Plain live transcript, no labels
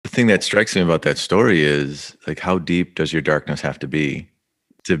thing that strikes me about that story is like, how deep does your darkness have to be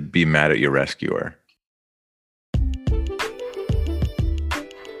mad at your rescuer?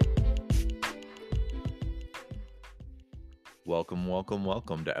 Welcome, welcome,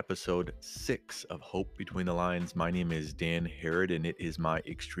 welcome to episode 6 of Hope Between the Lines. My name is Dan Herod, and it is my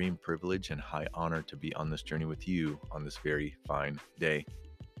extreme privilege and high honor to be on this journey with you on this very fine day.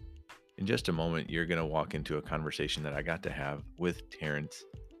 In just a moment, you're going to walk into a conversation that I got to have with Terrence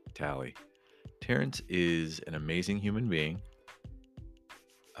Talley. Terrence is an amazing human being,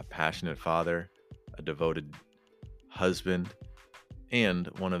 a passionate father, a devoted husband, and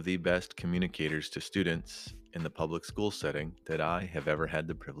one of the best communicators to students in the public school setting that I have ever had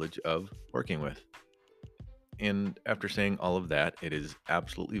the privilege of working with. And after saying all of that, it is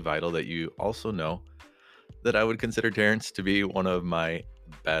absolutely vital that you also know that I would consider Terrence to be one of my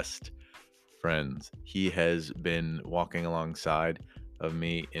best friends. He has been walking alongside of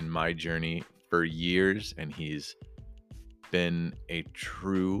me in my journey for years, and he's been a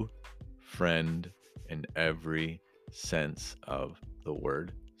true friend in every sense of the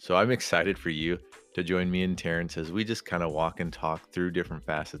word. So I'm excited for you to join me and Terrence as we just kind of walk and talk through different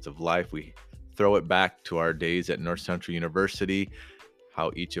facets of life. We throw it back to our days at North Central University,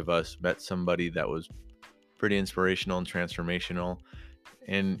 how each of us met somebody that was pretty inspirational and transformational.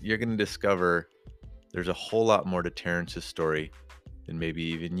 And you're going to discover there's a whole lot more to Terrence's story than maybe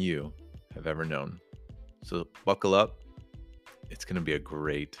even you have ever known. So buckle up. It's going to be a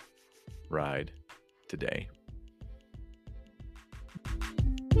great ride today.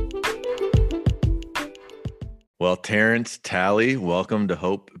 Well, Terrence Talley, welcome to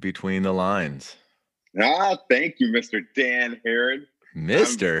Hope Between the Lines. Thank you, Mr. Dan Herod.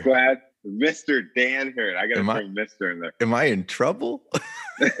 Mister? I'm glad, Mr. Dan Herod. I got to throw Mr. in there. Am I in trouble?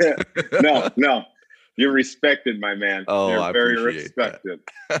 No. You're respected, my man. Oh, You're I very appreciate respected.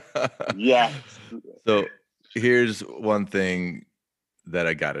 that. Yes. So here's one thing that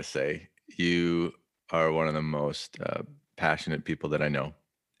I got to say. You are one of the most passionate people that I know.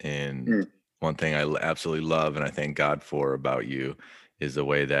 And one thing I absolutely love and I thank God for about you is the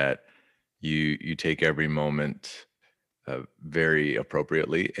way that you take every moment very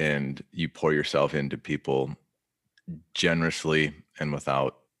appropriately, and you pour yourself into people generously and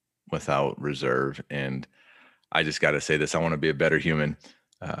without reserve. And I just got to say this: I want to be a better human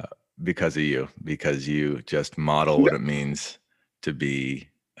because of you, because you just model what it means to be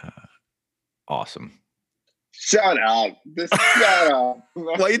awesome. Shut up! Just shut up!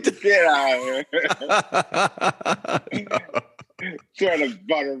 Wait. Get out of here! No. Trying to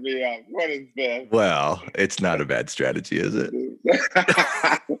butter me up. What is this? Well, it's not a bad strategy, is it?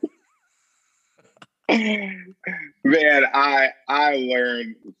 Man, I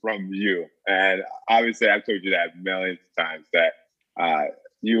learned from you, and obviously I've told you that millions of times that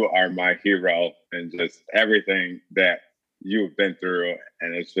you are my hero and just everything that you've been through.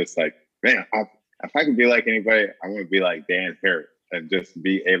 And it's just like, man, if I could be like anybody, I want to be like Dan Herod and just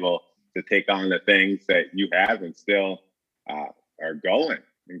be able to take on the things that you have and still are going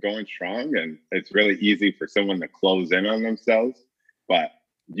strong. And it's really easy for someone to close in on themselves, but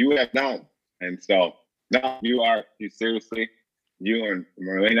you have not. And so, no, you seriously, you and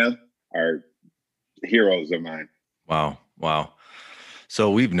Marlena are heroes of mine. Wow. So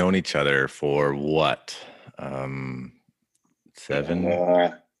we've known each other for what? 15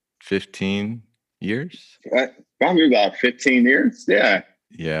 years? Probably about 15 years. Yeah.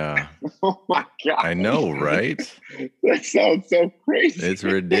 Yeah. Oh my God. I know, right? That sounds so crazy. It's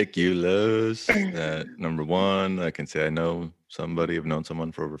ridiculous that, number one, I can say I've known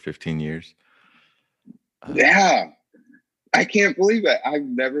someone for over 15 years. Yeah. I can't believe it. I've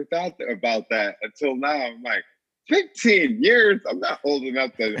never thought about that until now. I'm like, 15 years? I'm not old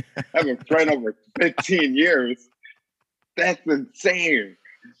enough to have a friend over 15 years. That's insane.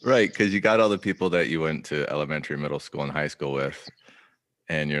 Right, because you got all the people that you went to elementary, middle school, and high school with,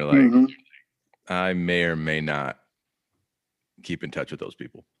 and you're like, I may or may not keep in touch with those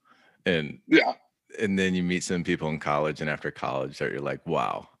people. And then you meet some people in college, and after college that you're like,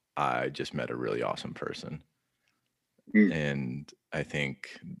 wow, I just met a really awesome person. And I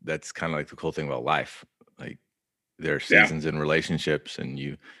think that's kind of like the cool thing about life. Like, there are seasons in relationships, and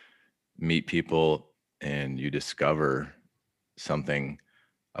you meet people and you discover something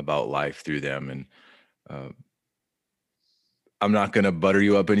about life through them. And I'm not going to butter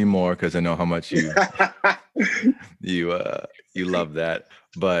you up anymore because I know how much you you love that.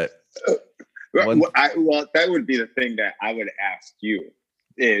 But well, that would be the thing that I would ask you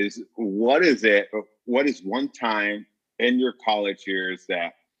is what is one time in your college years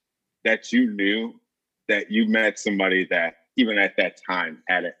that you knew that you met somebody that even at that time,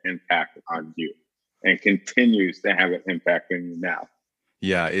 had an impact on you and continues to have an impact on you now?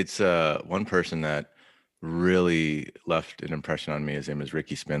 Yeah, it's one person that really left an impression on me. His name is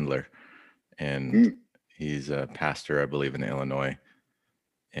Ricky Spindler, and Mm, he's a pastor, I believe, in Illinois.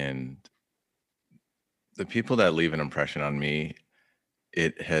 And the people that leave an impression on me,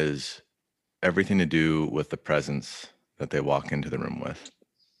 it has everything to do with the presence that they walk into the room with.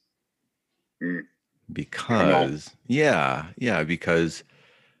 mm, come on. Because, because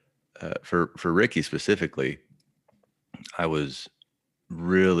for Ricky specifically, I was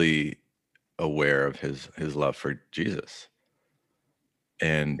really aware of his love for Jesus,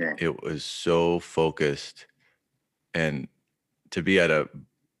 and Yeah. it was so focused. And to be at a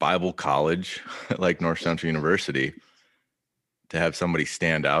Bible college like North Central University, to have somebody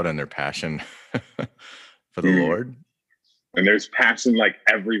stand out in their passion for the Mm. Lord, And there's passion like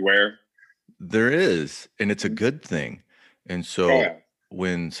everywhere. there is, and it's a Mm. good thing. And Oh, so yeah.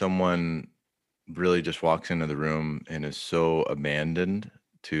 when someone really just walks into the room and is so abandoned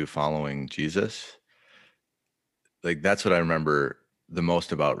to following Jesus, like that's what I remember the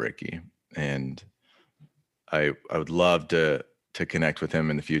most about Ricky. And I would love to connect with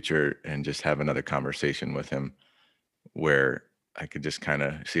him in the future and just have another conversation with him where I could just kind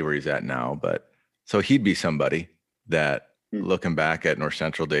of see where he's at now. But so he'd be somebody that, Mm. looking back at North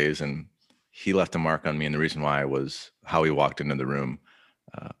Central days, and he left a mark on me. And the reason why was how he walked into the room.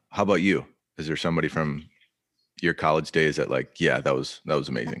 How about you? Is there somebody from your college days that, like, yeah, that was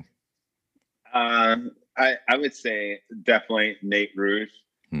amazing? Uh, I would say definitely Nate Rouge.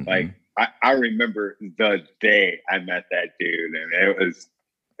 Hmm. Like I remember the day I met that dude, and it was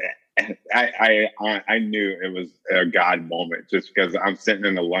I knew it was a God moment just because I'm sitting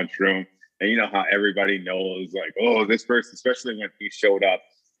in the lunchroom, and you know how everybody knows, like, oh, this person, especially when he showed up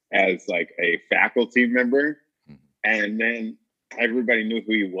as like a faculty member, and then everybody knew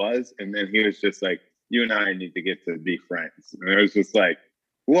who he was, and then he was just like, you and I need to get to be friends, and it was just like,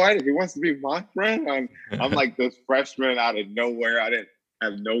 what? He wants to be my friend? I'm like this freshman out of nowhere. I didn't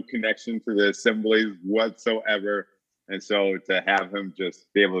have no connection to the assemblies whatsoever. And so to have him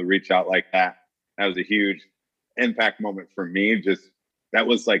just be able to reach out like that was a huge impact moment for me. Just that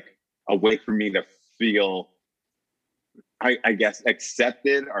was like a way for me to feel, I guess,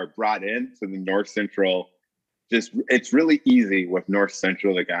 accepted or brought in to the North Central. Just it's really easy with North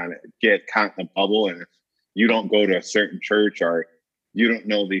Central to kind of get caught in a bubble, and if you don't go to a certain church or you don't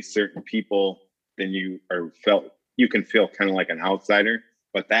know these certain people, then you can feel kind of like an outsider.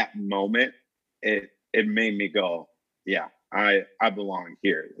 But that moment, it made me go, yeah, I belong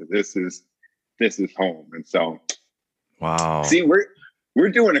here. This is home. And so, Wow. see, we're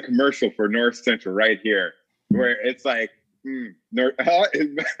doing a commercial for North Central right here, where it's like, North,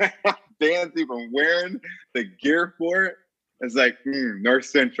 Dan's even wearing the gear for it. It's like North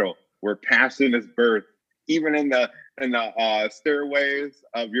Central, where passion is birthed, even in the stairways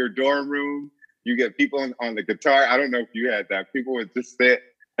of your dorm room. You get people on the guitar. I don't know if you had that. People would just sit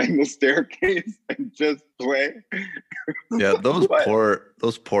in the staircase and just play. Yeah, But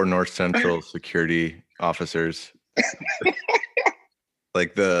those poor North Central security officers,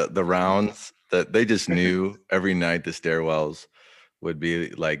 like the rounds that they just knew every night the stairwells would be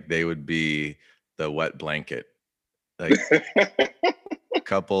like, they would be the wet blanket. Like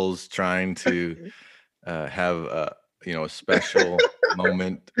couples trying to have a special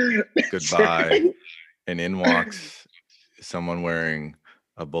moment goodbye, and in walks someone wearing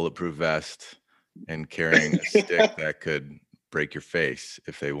a bulletproof vest and carrying a stick that could break your face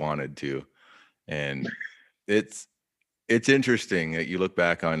if they wanted to. And it's interesting that you look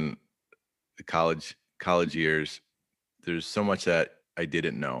back on the college years. There's so much that I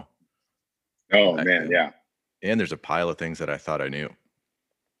didn't know Oh back man, then, yeah. and there's a pile of things that I thought I knew.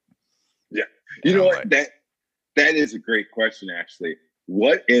 Yeah. You And know I'm what? like, That is a great question, actually.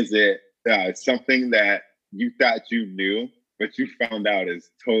 What is it? Something that you thought you knew, but you found out is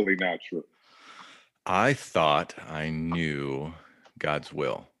totally not true. I thought I knew God's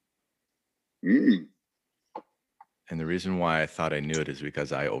will. Mm, And the reason why I thought I knew it is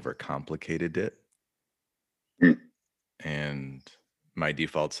because I overcomplicated it. mm. And my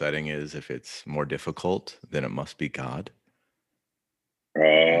default setting is, if it's more difficult, then it must be God.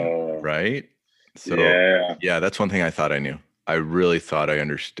 Oh, Right? So, yeah, yeah, that's one thing I thought I knew. I really thought I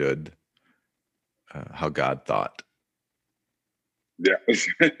understood how God thought. yeah,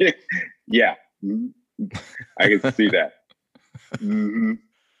 yeah. Mhm. I can see that. Hmm.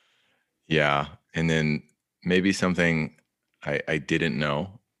 Yeah. And then maybe something I didn't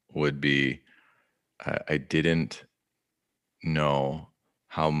know would be, I didn't know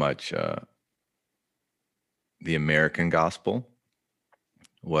how much the American gospel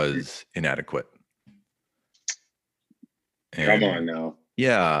was inadequate. Come on And now.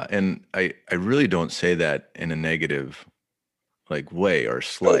 yeah, and I really don't say that in a negative like way or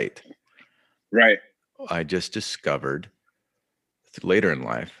slight. Right. I just discovered later in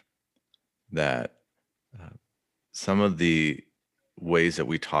life that uh, some of the ways that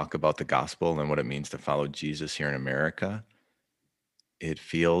we talk about the gospel and what it means to follow Jesus here in America, it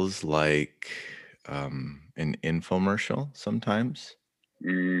feels like an infomercial sometimes.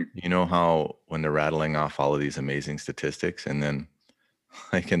 Mm, You know how when they're rattling off all of these amazing statistics and then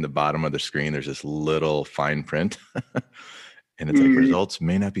like in the bottom of the screen, there's this little fine print and it's like mm, results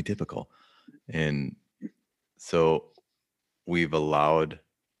may not be typical. And so we've allowed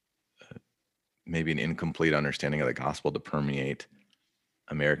maybe an incomplete understanding of the gospel to permeate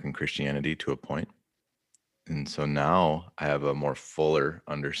American Christianity to a point. And so now I have a more fuller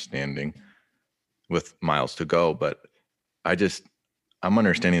understanding with miles to go, but I'm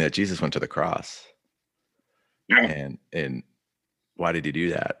understanding that Jesus went to the cross. yeah. And why did he do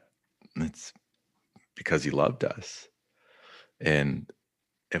that? It's because he loved us. And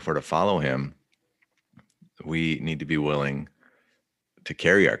if we're to follow him, we need to be willing to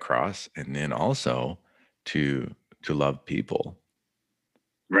carry our cross and then also to love people.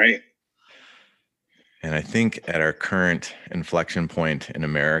 Right. And I think at our current inflection point in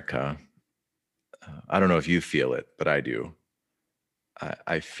America, I don't know if you feel it, but I do.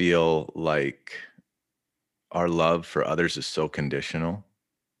 I feel like our love for others is so conditional.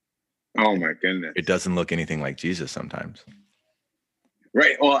 Oh my goodness. It doesn't look anything like Jesus sometimes.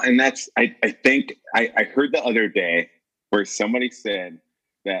 Right. Well, and that's, I think I heard the other day where somebody said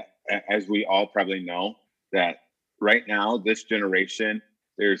that, as we all probably know, that right now, this generation,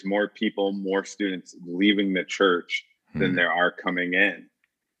 there's more people, more students leaving the church than there are coming in.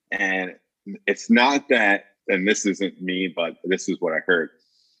 And it's not that, and this isn't me, but this is what I heard.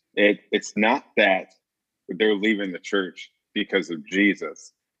 It's not that they're leaving the church because of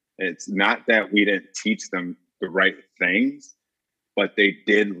Jesus. It's not that we didn't teach them the right things, but they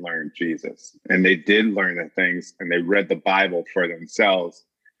did learn Jesus and they did learn the things and they read the Bible for themselves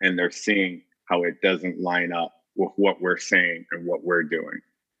and they're seeing how it doesn't line up with what we're saying and what we're doing.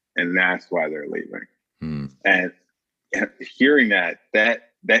 And that's why they're leaving. And hearing that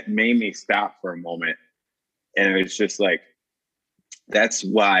made me stop for a moment. And it was just like, that's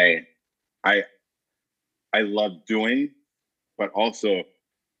why I I love doing, but also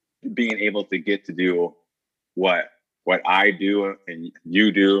being able to get to do what I do and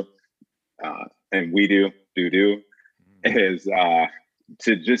you do, and we do is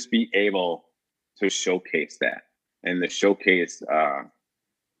to just be able to showcase that and to showcase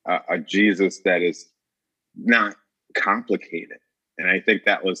a Jesus that is not complicated. And I think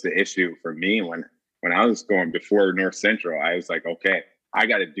that was the issue for me when I was going before North Central. I was like, okay, I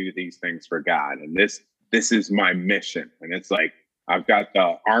got to do these things for God, and this is my mission. And it's like I've got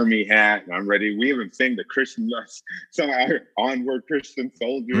the army hat, and I'm ready. We even sing the Christian some onward Christian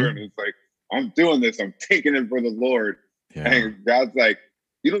soldier, and it's like I'm doing this. I'm taking it for the Lord, and God's like,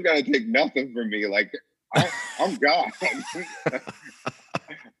 you don't got to take nothing from me. Like I'm God.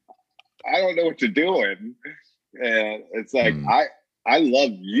 I don't know what you're doing. And it's like, I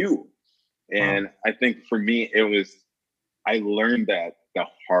love you. And I think for me, I learned that the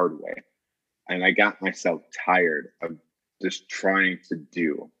hard way. And I got myself tired of just trying to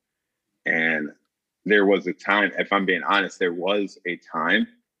do. And there was a time, if I'm being honest, there was a time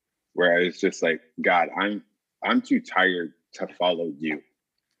where I was just like, God, I'm too tired to follow you.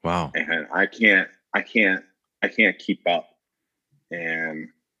 Wow. And I can't keep up. And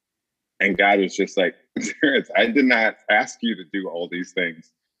God was just like, I did not ask you to do all these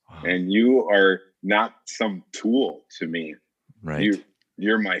things. Wow. And you are not some tool to me. Right.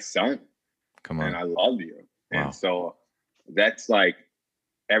 You're my son. Come on. And I love you. Wow. And so that's like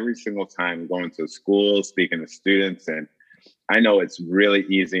every single time going to school, speaking to students. And I know it's really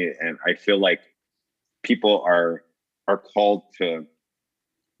easy. And I feel like people are called to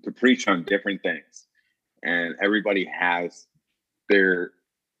preach on different things. And everybody has their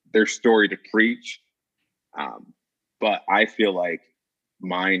story to preach. But I feel like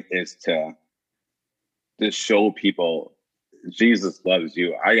mine is to show people Jesus loves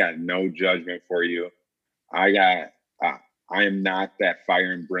you. I got no judgment for you. I am not that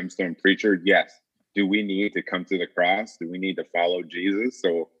fire and brimstone preacher. Yes. Do we need to come to the cross? Do we need to follow Jesus?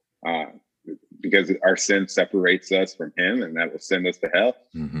 So, because our sin separates us from him and that will send us to hell?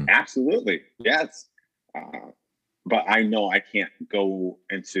 Mm-hmm. Absolutely. Yes. But I know I can't go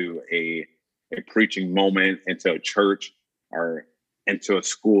into a preaching moment, into a church or into a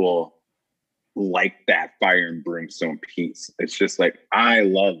school like that fire and brimstone peace. It's just like, I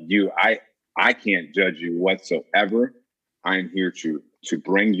love you. I can't judge you whatsoever. I'm here to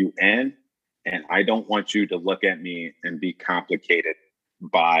bring you in, and I don't want you to look at me and be complicated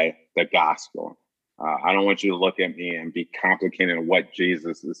by the gospel. I don't want you to look at me and be complicated in what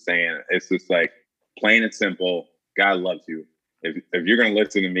Jesus is saying. It's just like plain and simple. God loves you. If you're going to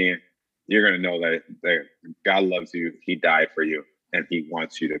listen to me, you're going to know that God loves you. He died for you, and he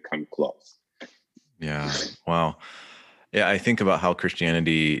wants you to come close. Yeah. Wow. Yeah. I think about how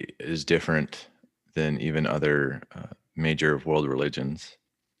Christianity is different than even other major world religions.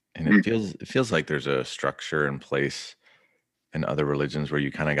 And it feels like there's a structure in place in other religions where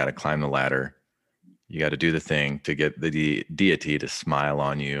you kind of got to climb the ladder. You got to do the thing to get the deity to smile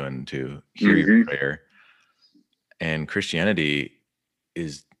on you and to hear your prayer. And Christianity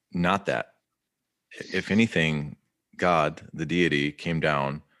is not that. If anything, God, the deity, came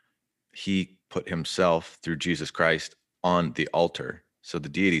down. He put himself through Jesus Christ on the altar. So the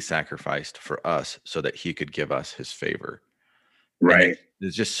deity sacrificed for us so that he could give us his favor. Right.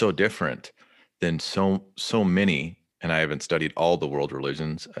 It's just so different than so many. And I haven't studied all the world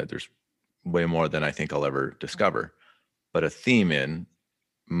religions. There's way more than I think I'll ever discover. But a theme in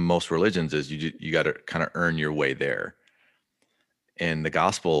most religions is you got to kind of earn your way there. And the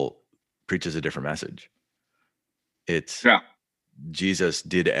gospel preaches a different message. It's Jesus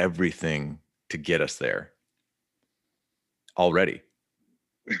did everything to get us there already.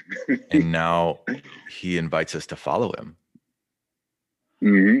 And now he invites us to follow him.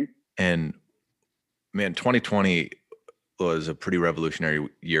 And man, 2020 was a pretty revolutionary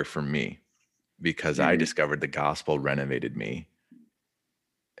year for me because I discovered the gospel renovated me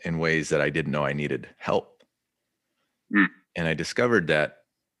in ways that I didn't know I needed help. And I discovered that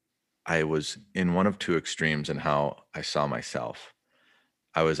I was in one of two extremes in how I saw myself.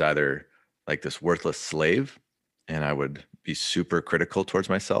 I was either like this worthless slave, and I would be super critical towards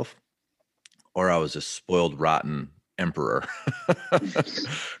myself, or I was a spoiled, rotten emperor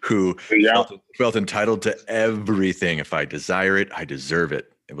who felt entitled to everything. If I desire it, I deserve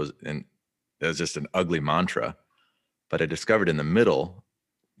it. It was just an ugly mantra. But I discovered in the middle,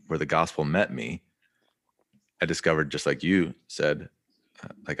 where the gospel met me, I discovered, just like you said,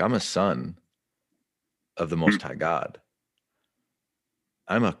 like I'm a son of the Most High God.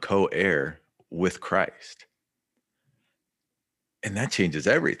 I'm a co-heir with Christ. And that changes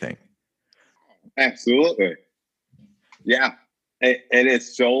everything. Absolutely. Yeah. It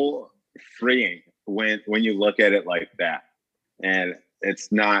is so freeing when you look at it like that. And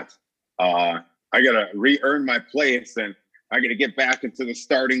it's not, I got to re-earn my place and I got to get back into the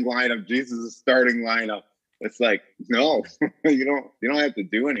starting lineup, Jesus' starting lineup. It's like, no, you don't have to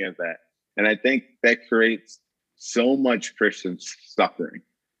do any of that. And I think that creates so much Christian suffering.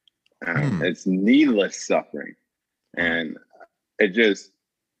 It's needless suffering. And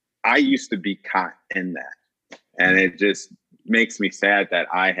I used to be caught in that. And it just makes me sad that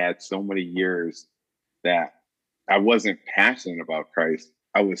I had so many years that I wasn't passionate about Christ.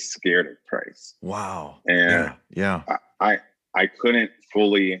 I was scared of Christ. Wow. And yeah. I couldn't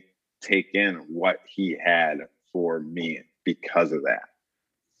fully take in what he had for me because of that.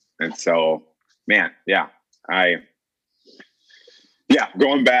 And so, man,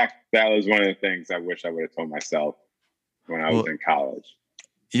 going back, that was one of the things I wish I would have told myself when I was in college.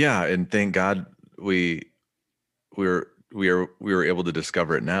 Yeah, and thank God we were able to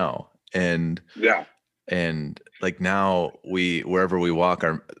discover it now. And like now wherever we walk,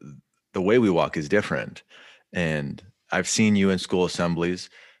 the way we walk is different. And I've seen you in school assemblies,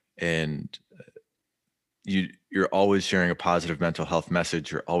 and you're always sharing a positive mental health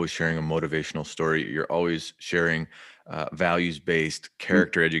message. You're always sharing a motivational story. You're always sharing values-based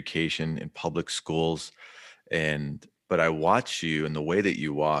character education in public schools. But I watch you and the way that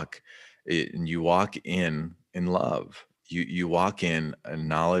you walk, and you walk in love. You walk in a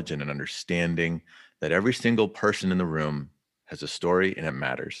knowledge and an understanding that every single person in the room has a story and it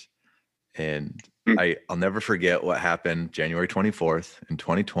matters. And I'll never forget what happened January 24th in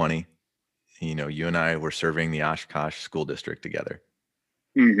 2020. You and I were serving the Oshkosh School District together,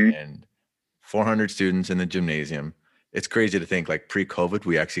 and 400 students in the gymnasium. It's crazy to think, like, pre-COVID,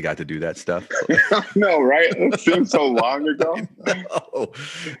 we actually got to do that stuff. No, right? It seems so long ago.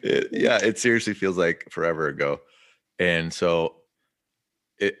 It seriously feels like forever ago. And so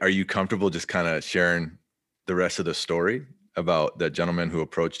are you comfortable just kind of sharing the rest of the story about that gentleman who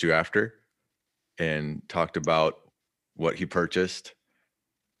approached you after and talked about what he purchased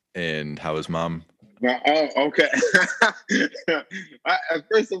and how his mom? Oh, okay. At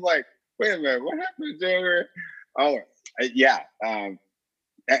first I'm like, wait a minute, what happened to January? Oh, yeah.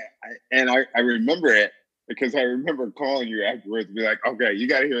 And I remember it because I remember calling you afterwards to be like, okay, you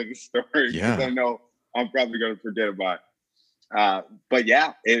got to hear this story because Yeah. I know I'm probably going to forget about it. But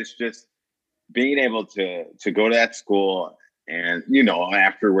yeah, it's just being able to go to that school, and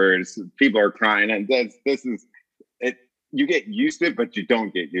afterwards people are crying, and this is it. You get used to it, but you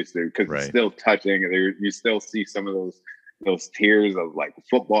don't get used to it because it's Right. still touching. You still see some of those tears of like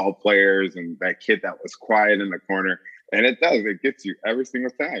football players and that kid that was quiet in the corner. And it gets you every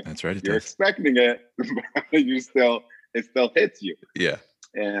single time. That's right. It You're does. expecting it, but it still hits you. Yeah.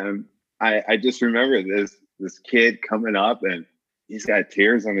 And I just remember this kid coming up, and he's got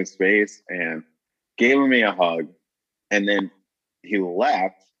tears on his face, and gave me a hug, and then he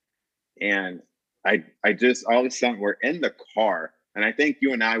left. And I just, all of a sudden, we're in the car, and I think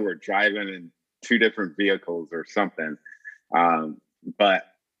you and I were driving in two different vehicles or something. But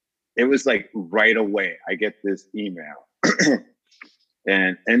it was like right away I get this email,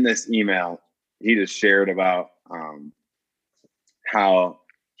 and in this email he just shared about how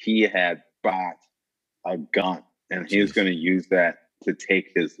he had bought a gun, and he was going to use that to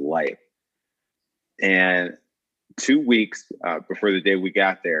take his life. And 2 weeks before the day we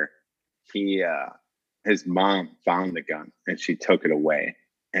got there, his mom found the gun and she took it away.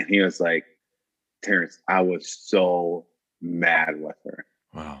 And he was like, Terrence, I was so mad with her.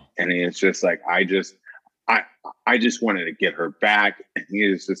 Wow. And he was just like, I just wanted to get her back. And he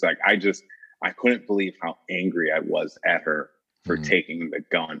was just like, I couldn't believe how angry I was at her for taking the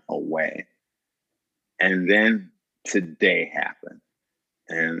gun away. And then today happened,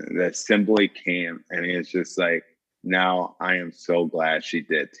 and the assembly came, and it's just like, now I am so glad she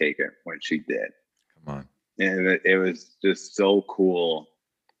did take it when she did. Come on. And it was just so cool.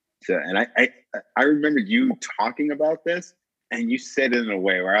 And I remember you talking about this, and you said it in a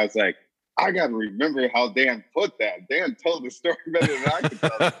way where I was like, I got to remember how Dan put that. Dan told the story better than I could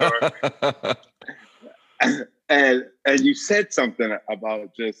tell the story. and you said something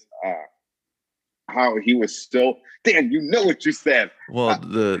about just how he was still, Dan, you know what you said. Well,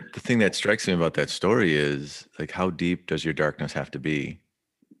 the thing that strikes me about that story is like, how deep does your darkness have to be?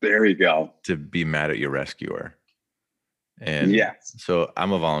 There you go. To be mad at your rescuer. And yes. So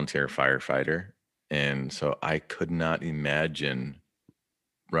I'm a volunteer firefighter. And so I could not imagine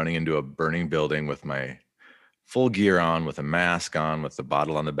running into a burning building with my full gear on, with a mask on, with the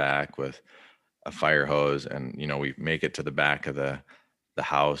bottle on the back, with a fire hose. And, we make it to the back of the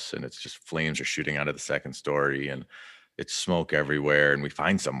house, and it's just flames are shooting out of the second story, and it's smoke everywhere. And we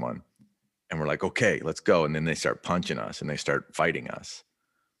find someone, and we're like, okay, let's go. And then they start punching us and they start fighting us.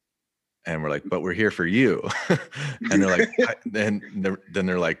 And we're like, but we're here for you. And they're like, then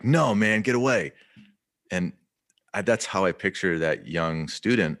they're like, no, man, get away. And that's how I picture that young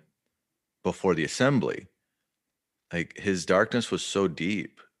student before the assembly. Like, his darkness was so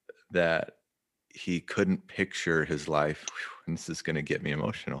deep that he couldn't picture his life. And this is going to get me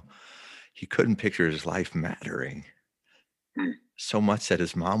emotional. He couldn't picture his life mattering so much that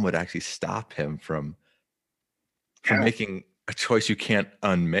his mom would actually stop him from making a choice you can't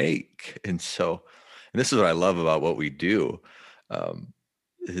unmake. And this is what I love about what we do,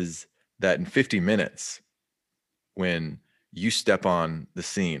 is that in 50 minutes, when you step on the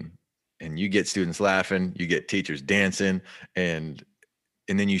scene and you get students laughing, you get teachers dancing, and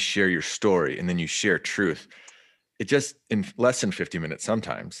then you share your story, and then you share truth. It just, in less than 50 minutes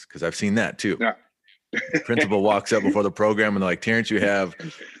sometimes, because I've seen that too. Yeah. The principal walks up before the program and they're like, Terrence, you have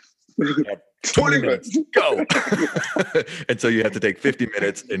 20 minutes, go. And so you have to take 50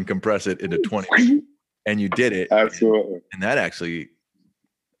 minutes and compress it into 20. And you did it. Absolutely. And that actually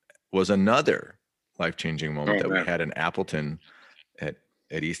was another life-changing moment we had in Appleton at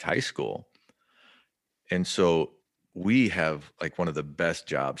East High School. And so we have like one of the best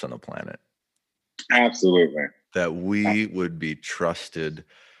jobs on the planet. Absolutely. That we would be trusted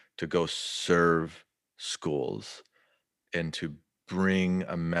to go serve schools and to bring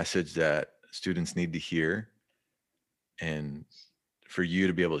a message that students need to hear, and for you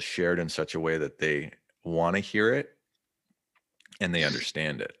to be able to share it in such a way that they want to hear it and they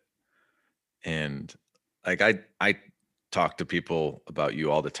understand it. And like, I talk to people about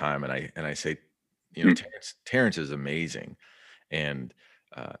you all the time, and I say, Terrence is amazing, and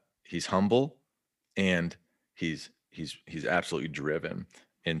he's humble, and he's absolutely driven.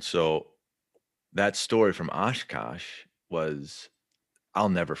 And so that story from Oshkosh was, I'll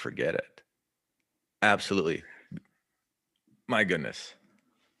never forget it. Absolutely. My goodness.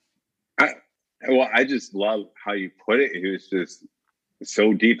 I just love how you put it. He was just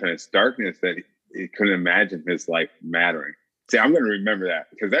so deep in his darkness that he couldn't imagine his life mattering. See, I'm going to remember that,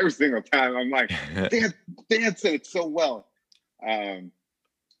 because every single time I'm like, Dan said it so well.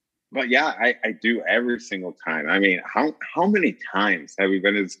 but yeah, I do every single time. I mean, how many times have we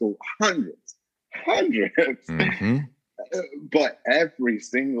been in school? Hundreds. Mm-hmm. But every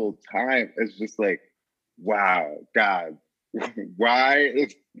single time, it's just like, wow, God, why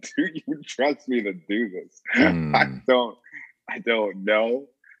do you trust me to do this? Mm. I don't know,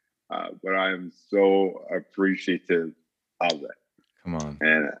 but I'm so appreciative of it. Come on.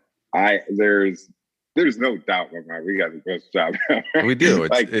 And there's no doubt in my mind we got the best job ever. We do.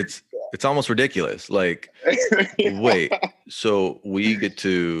 It's Like, it's it's almost ridiculous. Like, yeah. wait, so we get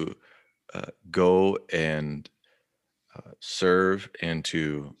to go and serve and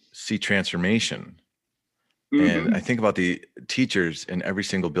to see transformation. And I Hmm. think about the teachers in every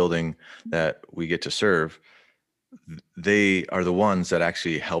single building that we get to serve. They are the ones that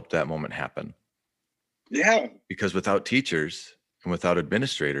actually help that moment happen. Yeah. Because without teachers and without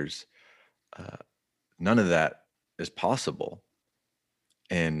administrators, uh, none of that is possible.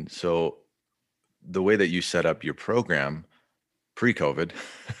 And so the way that you set up your program pre-COVID,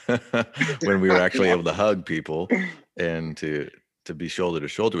 when we were actually able to hug people and to be shoulder to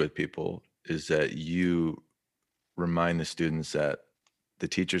shoulder with people, is that you remind the students that the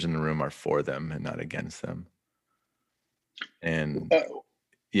teachers in the room are for them and not against them. And Uh,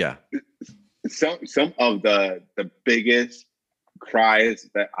 yeah. some of the biggest cries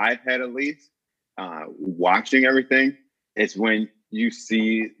that I've had, at least watching everything, is when you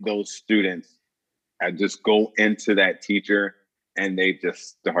see those students just go into that teacher and they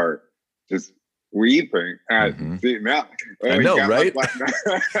just start just weeping. Hmm. See now, I I know, got my right? black,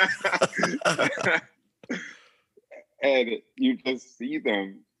 and you just see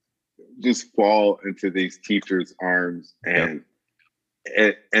them just fall into these teachers' arms, Yep.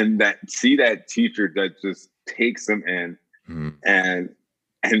 and that see that teacher that just takes them in Mm.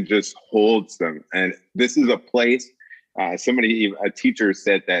 and just holds them. And this is a place. A teacher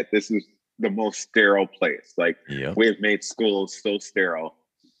said that this is the most sterile place. Like, Yep. we have made schools so sterile,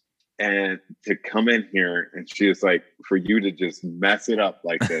 and to come in here, and she was like, for you to just mess it up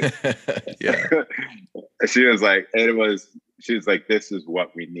like this. Yeah. She was like, she was like, this is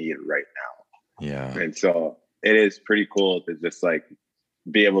what we need right Yeah. now. And so it is pretty cool to just like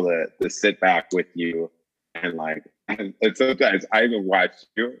be able to sit back with you and like, and sometimes I even watch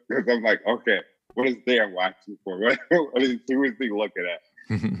you because I'm like, okay, what is there watching for? Who is he looking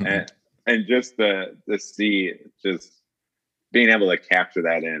at? And just the see, just being able to capture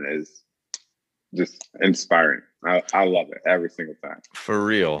that in is just inspiring. I love it every single time. For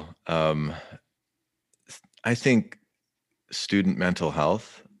real. I think student mental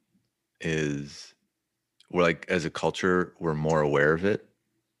health is, we're like, as a culture, we're more aware of it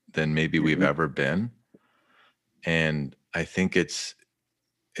than maybe we've Mm-hmm. ever been. And I think it's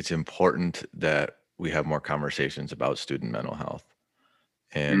important that we have more conversations about student mental health.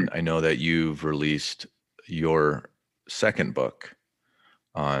 And I know that you've released your second book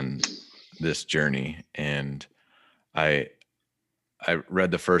on this journey, and I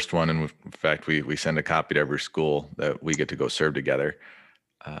read the first one, and in fact, we send a copy to every school that we get to go serve together.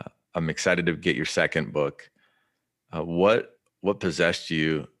 Uh, I'm excited to get your second book. What possessed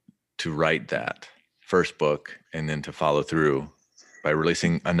you to write that first book and then to follow through by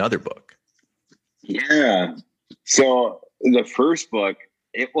releasing another book? Yeah. So the first book,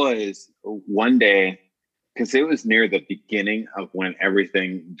 it was one day, because it was near the beginning of when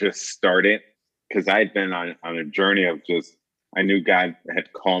everything just started. Because I'd been on a journey of just, I knew God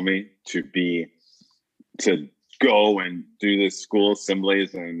had called me to go and do the school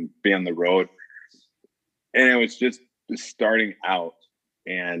assemblies and be on the road. And it was just starting out.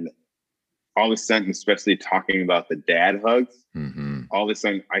 And all of a sudden, especially talking about the dad hugs, Mm-hmm. all of a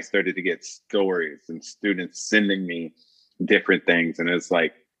sudden I started to get stories and students sending me different things. And it's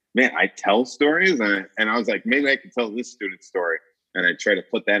like, man, I tell stories. And I was like, maybe I can tell this student's story. And I try to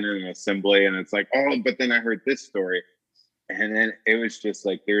put that in an assembly. And it's like, oh, but then I heard this story. And then it was just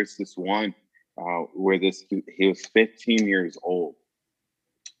like, there's this one where he was 15 years old.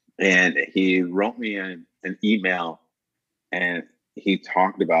 And he wrote me an email, and he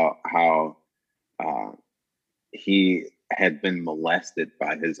talked about how uh, he had been molested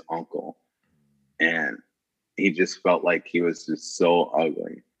by his uncle, and he just felt like he was just so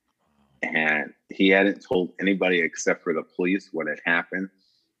ugly, and he hadn't told anybody except for the police what had happened.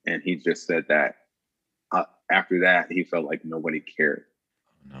 And he just said that after that he felt like nobody cared.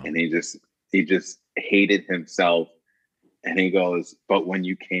 No. And he just hated himself. And he goes, but when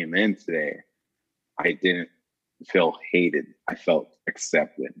you came in today, I didn't feel hated, I felt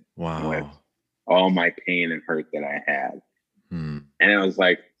accepted. Wow. With all my pain and hurt that I had. Hmm. And it was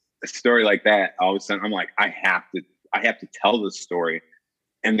like a story like that. All of a sudden, I'm like, I have to tell this story,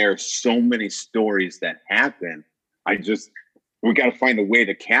 And there are so many stories that happen. We got to find a way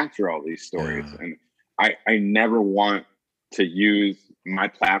to capture all these stories. Yeah. And I never want to use my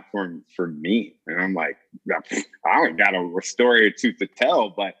platform for me. And I'm like, I only got a story or two to tell,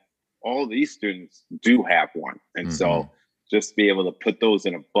 but all these students do have one. And so just be able to put those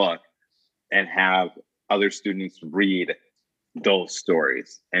in a book and have other students read those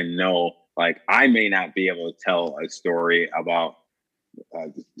stories and know, like, I may not be able to tell a story about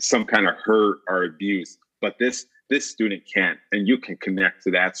some kind of hurt or abuse, but this student can, and you can connect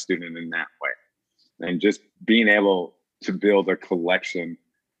to that student in that way. And just being able to build a collection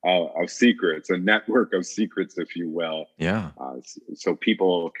of secrets, a network of secrets, if you will. Yeah. So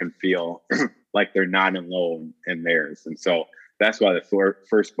people can feel like they're not alone in theirs. And so that's why the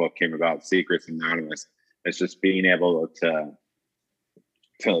first book came about, Secrets Anonymous. It's just being able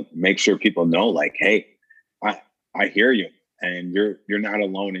to make sure people know, like, hey, I hear you, and you're not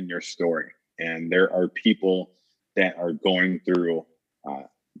alone in your story. And there are people that are going through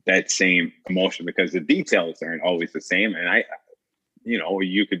that same emotion, because the details aren't always the same. And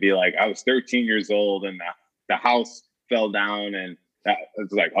you could be like, I was 13 years old and the house fell down, and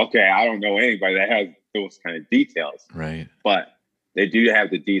it's like, okay, I don't know anybody that has those kind of details. Right. But they do have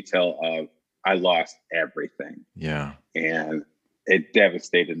the detail of, I lost everything. Yeah. And it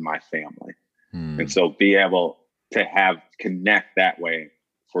devastated my family. And so be able to connect that way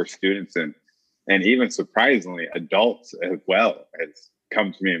for students, and even surprisingly adults as well, has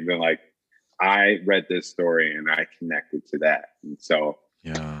come to me and been like, I read this story and I connected to that. And so,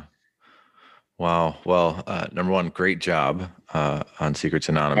 yeah. Wow. Well, number one, great job on Secrets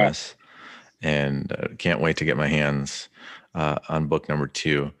Anonymous, and can't wait to get my hands on book number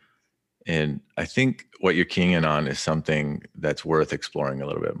 2. And I think what you're keying in on is something that's worth exploring a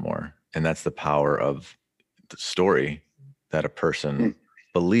little bit more. And that's the power of the story that a person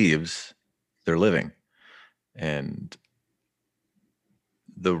believes they're living. And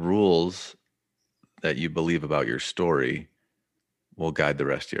the rules that you believe about your story will guide the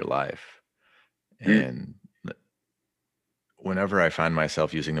rest of your life. And whenever I find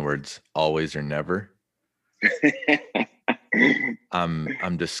myself using the words always or never,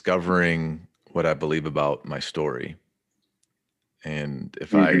 I'm discovering what I believe about my story. And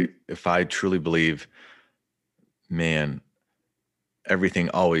if I truly believe, man, everything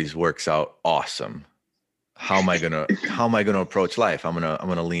always works out awesome, how am I gonna approach life? I'm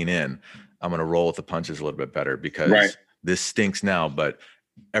gonna lean in. I'm gonna roll with the punches a little bit better, because this stinks now, but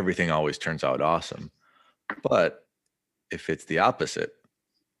everything always turns out awesome. But if it's the opposite,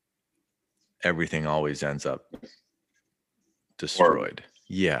 everything always ends up destroyed.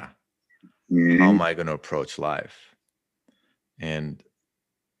 Yeah. How am I going to approach life? And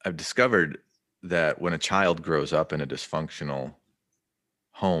I've discovered that when a child grows up in a dysfunctional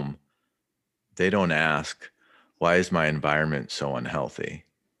home, they don't ask, why is my environment so unhealthy?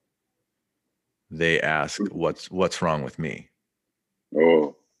 They ask, what's wrong with me?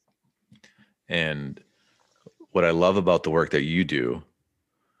 Oh. And what I love about the work that you do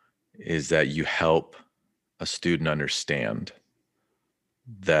is that you help a student understand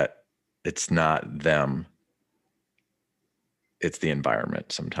that it's not them, it's the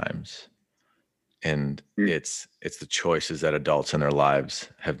environment sometimes. And it's the choices that adults in their lives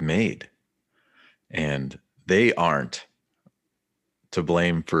have made. And they aren't to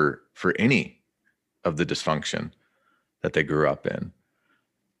blame for any of the dysfunction that they grew up in.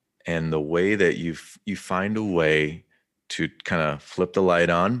 And the way that you find a way to kind of flip the light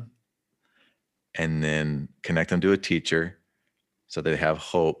on and then connect them to a teacher so they have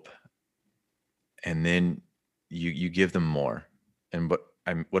hope. And then you give them more. And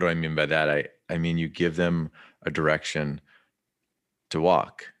what do I mean by that? I mean, you give them a direction to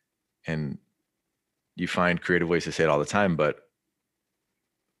walk, and you find creative ways to say it all the time, but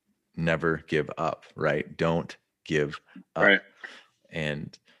never give up, right? Don't give up. Right.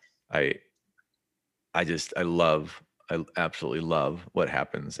 And I absolutely love what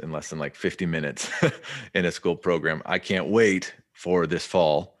happens in less than like 50 minutes in a school program. I can't wait for this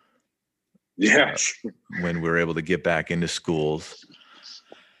fall. Yes. When we're able to get back into schools.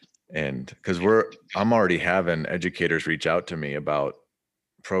 And because I'm already having educators reach out to me about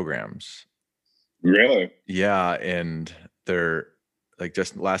programs. Really? Yeah. And they're like,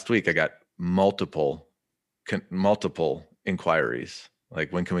 just last week, I got multiple inquiries.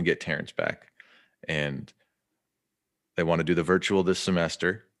 Like, when can we get Terrence back? And they want to do the virtual this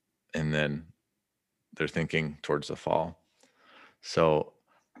semester. And then they're thinking towards the fall. So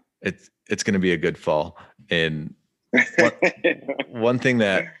it's going to be a good fall. And one thing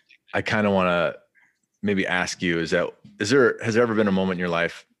that I kind of want to maybe ask you has there ever been a moment in your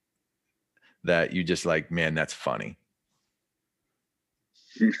life that you just like, man, that's funny?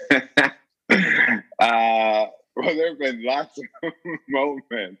 Well, there have been lots of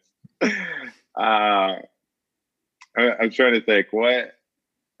moments. I'm trying to think what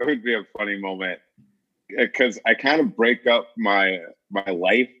would be a funny moment, because I kind of break up my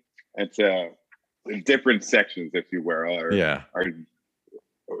life into different sections, if you will, Yeah. or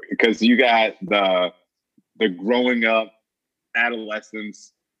because you got the growing up,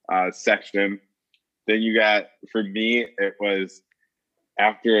 adolescence section. Then you got, for me, it was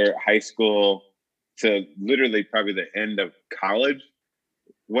after high school to literally probably the end of college.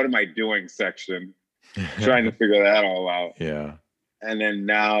 What am I doing section? Trying to figure that all out. Yeah. And then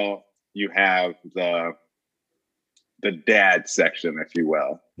now you have the dad section, if you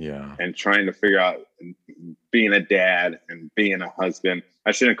will. Yeah. And trying to figure out being a dad and being a husband.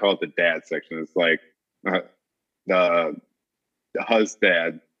 I shouldn't call it the dad section. It's like the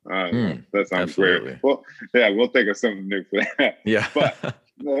husband. That sounds absolutely weird. Well, yeah, we'll think of something new for that. Yeah.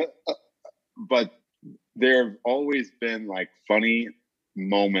 But there have always been like funny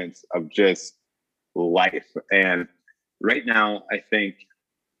moments of just life. And right now, I think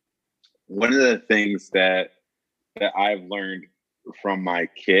one of the things that I've learned from my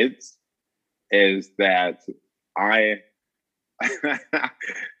kids is that I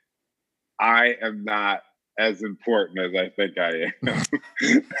I am not as important as I think I am.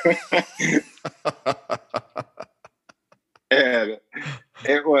 And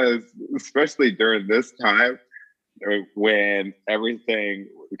it was especially during this time when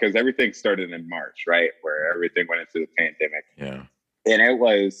because everything started in March, right? Where everything went into the pandemic. Yeah. And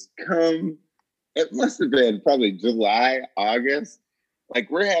it must have been probably July, August. Like,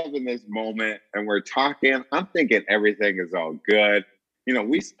 we're having this moment and we're talking. I'm thinking everything is all good.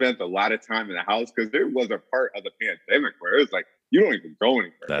 We spent a lot of time in the house because there was a part of the pandemic where it was like, you don't even go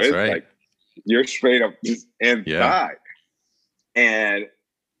anywhere. That's it's right. Like, you're straight up just inside. Yeah. And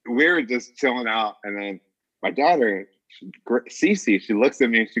we were just chilling out. And then my daughter, Cece, she looks at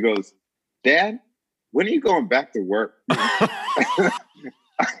me and she goes, "Dad, when are you going back to work?" I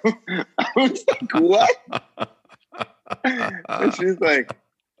was like, "What?" And she's like,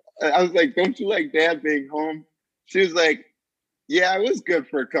 I was like, "Don't you like Dad being home?" She was like, "Yeah, it was good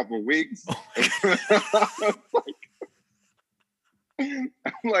for a couple of weeks." I'm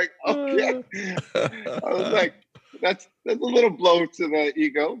like, okay. I was like, that's a little blow to the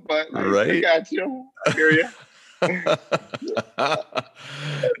ego, but right? I got you. I hear you.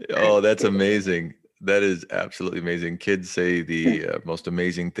 Oh, that's amazing. That is absolutely amazing. Kids say the most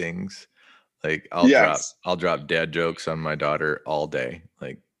amazing things. Like I'll drop dad jokes on my daughter all day.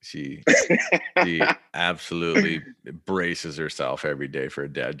 Like she absolutely braces herself every day for a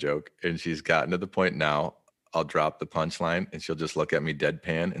dad joke. And she's gotten to the point now, I'll drop the punchline and she'll just look at me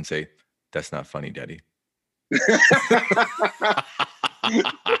deadpan and say, "That's not funny, Daddy."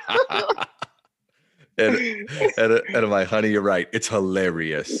 and I'm like, "Honey, you're right. It's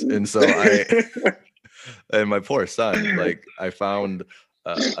hilarious." And so and my poor son, like I found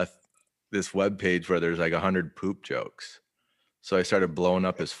this web page where there's like 100 poop jokes. So I started blowing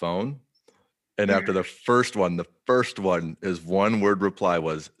up his phone. And after the first one his one word reply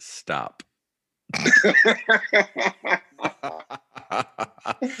was "stop."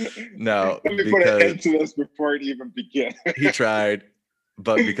 Now, let me put an end to this before it even begins. He tried,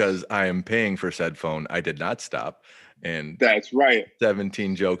 but because I am paying for said phone, I did not stop. And that's right.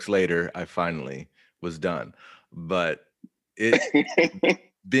 17 jokes later, I finally was done. But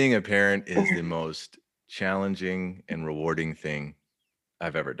being a parent is the most challenging and rewarding thing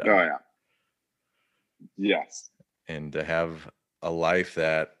I've ever done. Oh yeah. Yes. And to have a life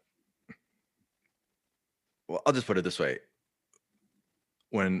that, well, I'll just put it this way.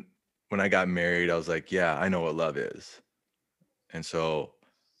 When I got married, I was like, yeah, I know what love is. And so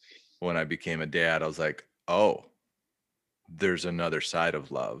when I became a dad, I was like, oh, there's another side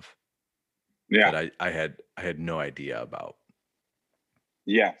of love that I had no idea about.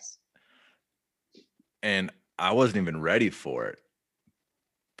 Yes. And I wasn't even ready for it.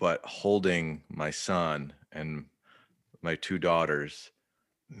 But holding my son and my two daughters,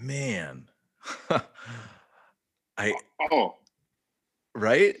 man,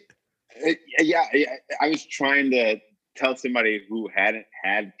 right? Yeah, I was trying to tell somebody who hadn't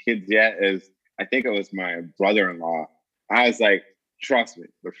had kids yet, I think it was my brother-in-law. I was like, trust me,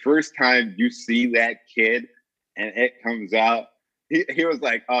 the first time you see that kid and it comes out, he was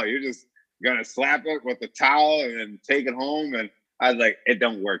like, "Oh, you're just gonna slap it with a towel and then take it home." And I was like, it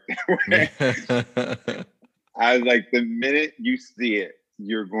don't work that way. I was like, the minute you see it,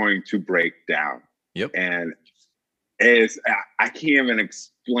 you're going to break down. Yep. And I can't even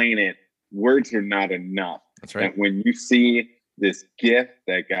explain it. Words are not enough. That's right. And when you see this gift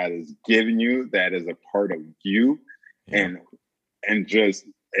that God has given you, that is a part of you, Yeah. and just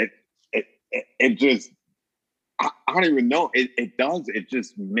it just I don't even know. It does. It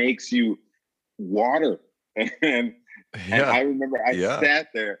just makes you water. And and Yeah. I remember I Yeah. sat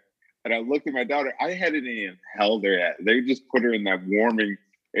there and I looked at my daughter. I hadn't even held her yet. They just put her in that warming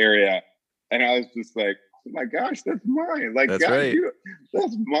area. And I was just like, oh my gosh, that's mine. Like, That's God, right.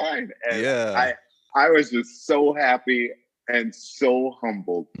 that's mine. And Yeah. I was just so happy and so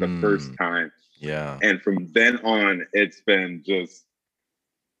humbled the first time. Yeah. And from then on, it's been just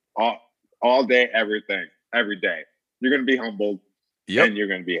all day, everything, every day. You're going to be humbled Yep. and you're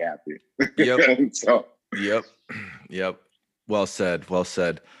going to be happy. Yep. So, Yep. Yep. Well said. Well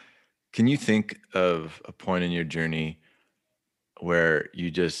said. Can you think of a point in your journey where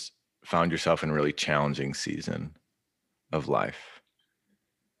you just found yourself in a really challenging season of life?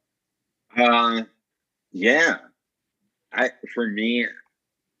 yeah, for me,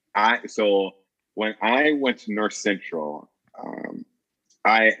 so when I went to North Central,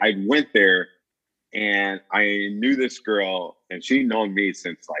 I went there and I knew this girl, and she'd known me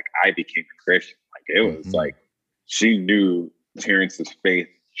since like I became a Christian. Like it was like she knew Terrence's faith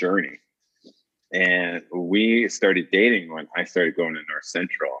journey, and we started dating when I started going to North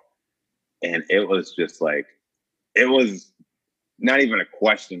Central, and it was just like it was not even a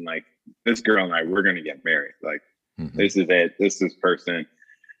question. Like this girl and I, we're gonna get married. Like this is it. This is person.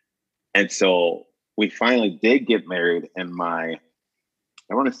 And so we finally did get married in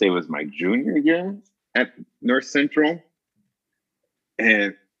I want to say it was my junior year at North Central.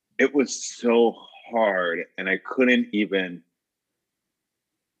 And it was so hard. And I couldn't even,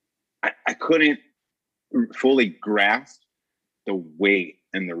 I couldn't fully grasp the weight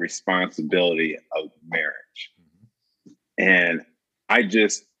and the responsibility of marriage. And I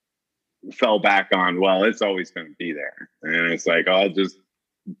just fell back on, well, it's always going to be there. And it's like, I'll just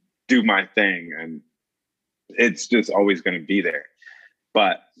do my thing. And it's just always going to be there.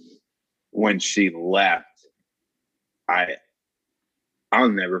 But when she left, I'll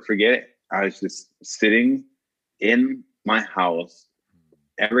never forget it. I was just sitting in my house.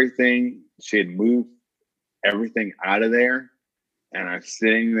 Everything, she had moved everything out of there. And I was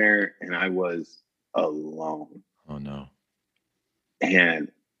sitting there and I was alone. Oh, no. And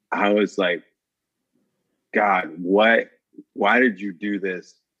I was like, God, why did you do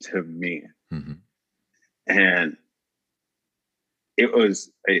this to me? And it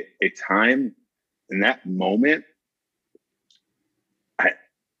was a time in that moment.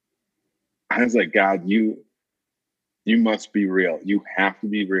 I was like, God, you must be real. You have to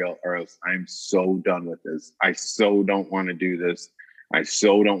be real, or else I'm so done with this. I so don't want to do this. I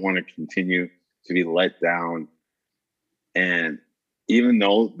so don't want to continue to be let down. And even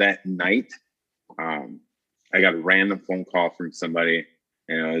though that night, I got a random phone call from somebody,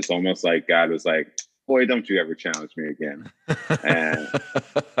 and it was almost like God was like, boy, don't you ever challenge me again.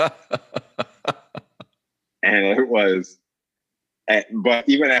 And it was, but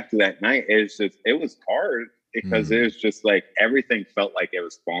even after that night, it was hard because it was just like everything felt like it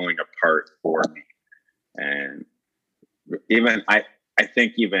was falling apart for me. And even I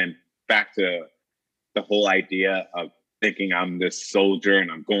think even back to the whole idea of thinking I'm this soldier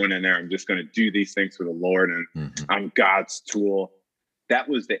and I'm going in there, I'm just going to do these things for the Lord and I'm God's tool. That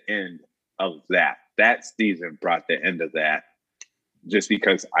was the end of that. That season brought the end of that, just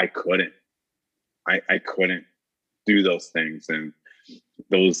because I couldn't do those things, and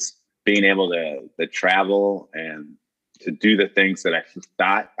those being able to travel and to do the things that I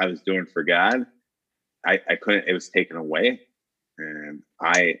thought I was doing for God, I couldn't. It was taken away, and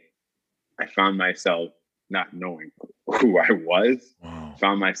I found myself not knowing who I was. Wow.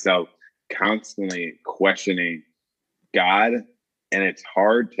 Found myself constantly questioning God, and it's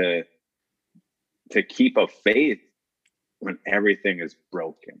hard to keep a faith when everything is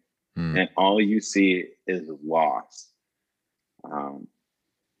broken and all you see is loss. And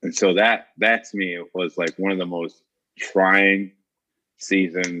so that to me was like one of the most trying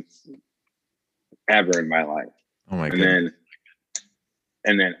seasons ever in my life. Oh my goodness.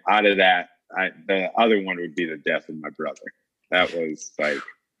 And then out of that, the other one would be the death of my brother. That was like,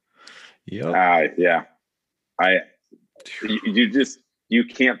 yeah, you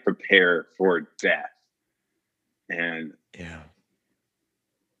can't prepare for death. And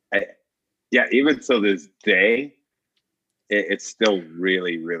even to this day, it's still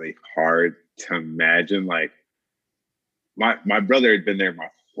really, really hard to imagine. Like my brother had been there my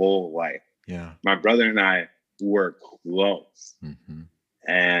whole life. Yeah. My brother and I were close.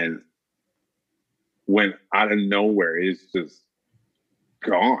 And when out of nowhere it's just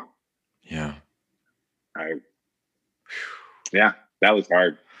gone. Yeah. Yeah, that was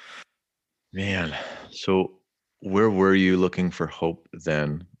hard. Man. So where were you looking for hope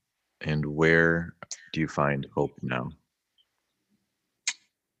then? And where do you find hope now?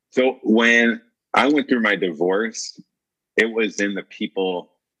 So when I went through my divorce, it was in the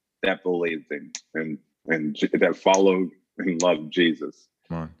people that believed in and that followed and loved Jesus.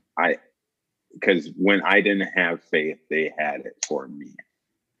 Come on. Because when I didn't have faith, they had it for me.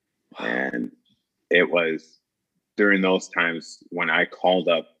 And it was during those times when I called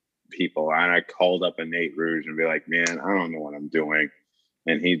up people and I called up a Nate Rouge and be like, man, I don't know what I'm doing.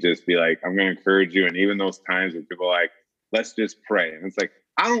 And he'd just be like, I'm going to encourage you. And even those times where people are like, let's just pray. And it's like,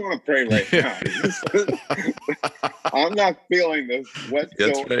 I don't want to pray right now. I'm not feeling this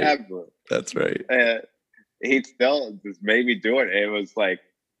whatsoever. That's right. He'd still just made me do it. It was like,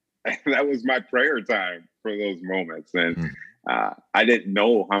 that was my prayer time for those moments. And I didn't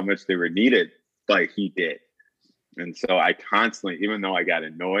know how much they were needed, but he did. And so I constantly, even though I got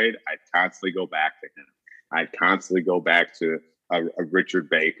annoyed, I'd constantly go back to him. I'd constantly go back to a Richard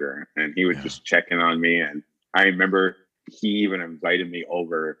Baker, and he would just check in on me. And I remember he even invited me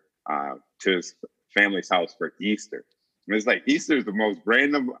over to his family's house for Easter. And it's like, Easter is the most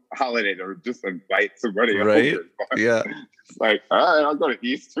random holiday to just invite somebody over. Yeah. It's like, all right, I'll go to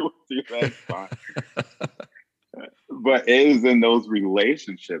Easter with you. That's fine. But it is in those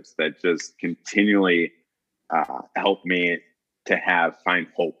relationships that just continually help me to find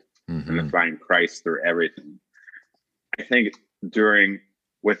hope and to find Christ through everything. I think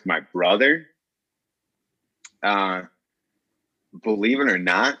with my brother, believe it or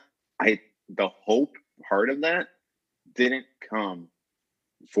not, the hope part of that didn't come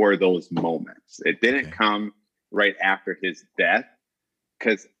for those moments. It didn't come right after his death,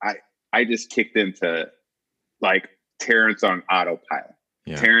 because I just kicked into like Terrence on autopilot.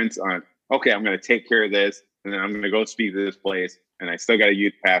 Yeah. Terrence on, okay, I'm going to take care of this, and then I'm going to go speak to this place, and I still got a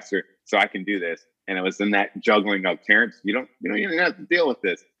youth pastor, so I can do this. And it was in that juggling of, Terrence, you don't even have to deal with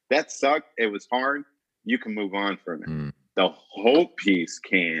this. That sucked. It was hard. You can move on from it. The hope piece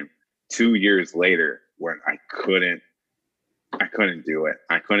came 2 years later when I couldn't do it.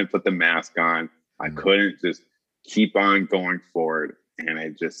 I couldn't put the mask on. I couldn't just keep on going forward. And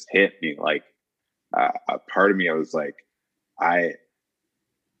it just hit me like a part of me. I was like, I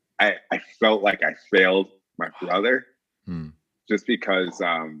felt like I failed my brother just because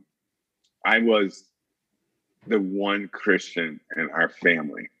I was the one Christian in our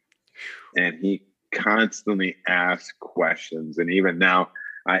family, and he constantly asked questions. And even now,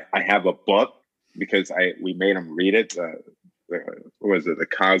 I have a book because we made him read it. Was it The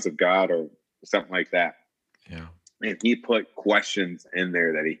Cause of God or something like that? Yeah. And he put questions in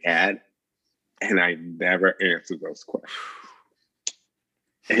there that he had, and I never answered those questions.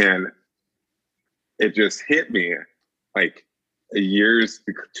 And it just hit me like 2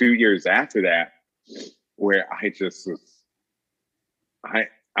 years after that, where I just was,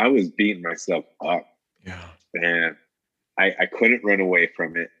 I was beating myself up. Yeah. And I couldn't run away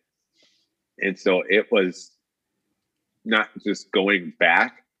from it. And so it was not just going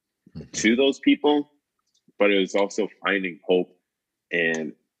back to those people, but it was also finding hope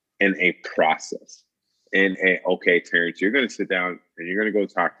in a process. Okay, Terrence, you're going to sit down and you're going to go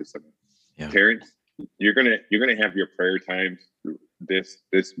talk to someone. Yeah. Terrence, you're going to have your prayer times through this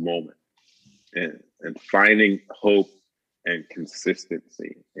moment, and finding hope and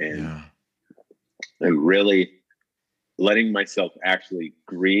consistency and really letting myself actually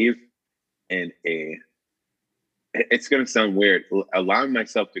grieve in it's going to sound weird, allowing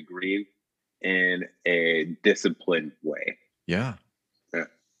myself to grieve in a disciplined way. Yeah.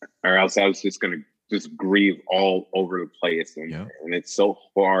 Or else I was just going to just grieve all over the place. And it's so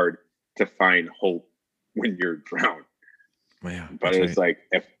hard to find hope when you're drowned. Yeah, but it's like,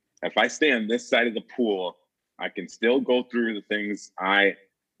 if I stay on this side of the pool, I can still go through the feelings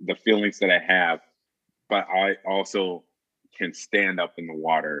that I have, but I also can stand up in the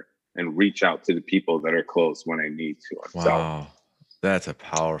water and reach out to the people that are close when I need to. Wow. That's a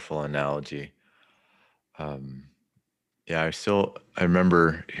powerful analogy. Yeah, I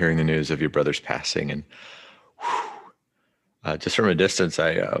remember hearing the news of your brother's passing, and just from a distance,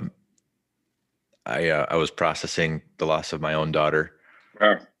 I was processing the loss of my own daughter,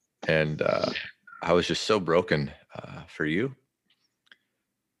 and I was just so broken for you,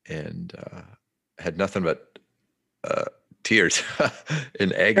 and had nothing but tears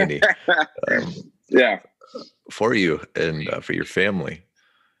in agony for you and for your family.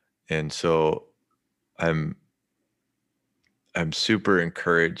 And so I'm super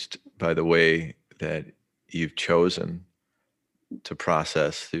encouraged by the way that you've chosen to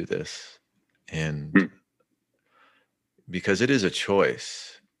process through this. And because it is a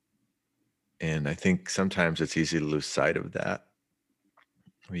choice. And I think sometimes it's easy to lose sight of that,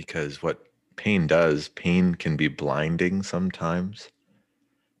 because what pain does, pain can be blinding sometimes.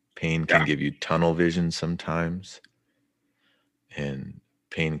 Pain can give you tunnel vision sometimes. And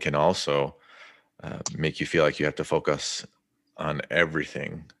pain can also make you feel like you have to focus on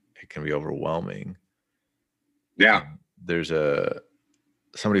everything. It can be overwhelming. Yeah. And there's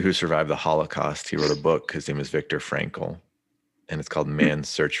somebody who survived the Holocaust. He wrote a book. His name is Viktor Frankl, and it's called Man's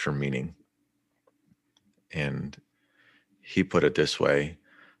Search for Meaning. And he put it this way,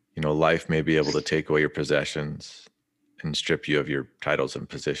 life may be able to take away your possessions and strip you of your titles and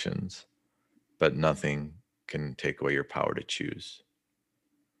positions, but nothing can take away your power to choose.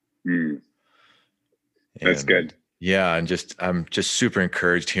 That's good. Yeah, and I'm just super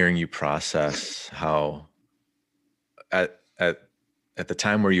encouraged hearing you process how at the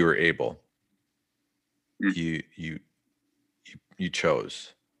time where you were able, you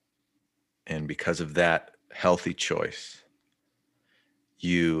chose, and because of that healthy choice,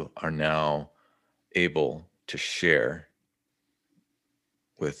 you are now able to share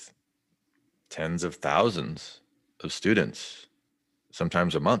with tens of thousands of students,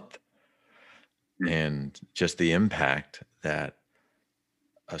 sometimes a month. And just the impact that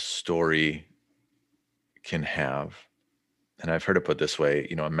a story can have. And I've heard it put this way,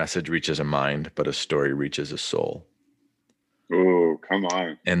 a message reaches a mind, but a story reaches a soul. Oh, come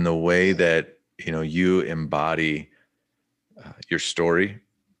on. And the way that, you embody your story,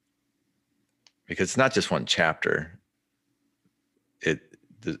 because it's not just one chapter,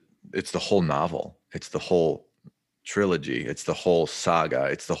 it's the whole novel. It's the whole trilogy. It's the whole saga.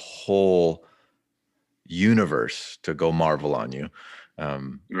 It's the whole universe to go marvel on you.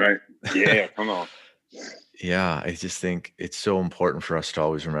 Right. Yeah, come on. Yeah, I just think it's so important for us to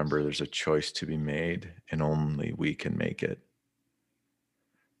always remember there's a choice to be made, and only we can make it.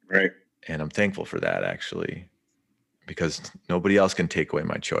 Right. And I'm thankful for that, actually, because nobody else can take away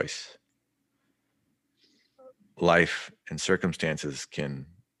my choice. Life and circumstances can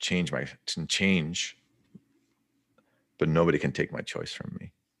change, but nobody can take my choice from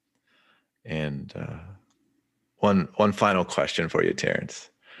me. And one final question for you, Terrence.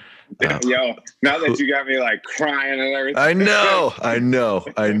 Yo, now that you got me like crying and everything. I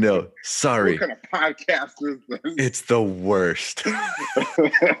know. Sorry. What kind of podcast is this? It's the worst.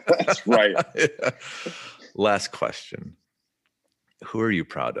 That's right. Yeah. Last question. Who are you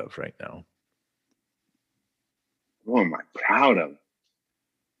proud of right now? Who am I proud of?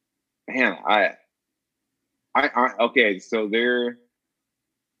 Man, I okay, so there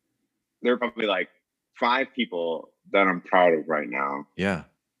are probably like 5 people that I'm proud of right now. Yeah.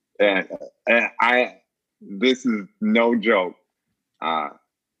 And this is no joke.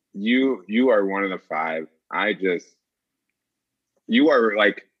 You are one of the 5. You are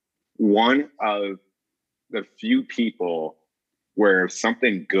like one of the few people where if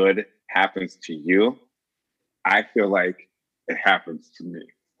something good happens to you, I feel like it happens to me.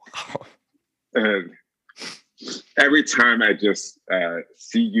 And every time I just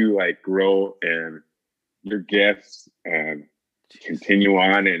see you like grow in your gifts and continue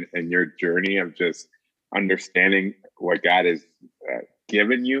on in your journey of just understanding what God has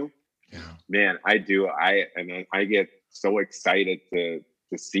given you. Yeah. Man, I get so excited to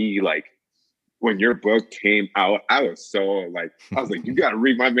see like when your book came out. I was like, you got to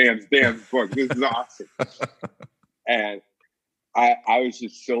read my man's damn book. This is awesome. And I was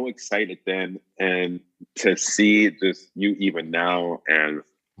just so excited then, and to see just you even now, and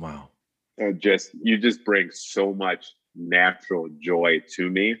wow, you just bring so much natural joy to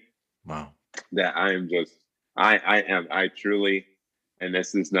me. Wow. That I truly, and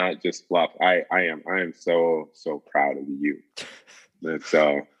this is not just fluff. I am so proud of you. And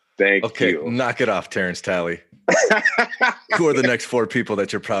so thank you. Okay, knock it off, Terrence Talley. Who are the next 4 people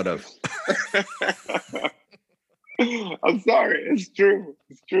that you're proud of? I'm sorry. It's true.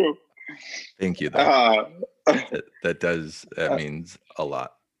 Thank you, though. That means a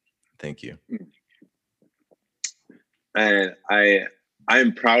lot. Thank you. And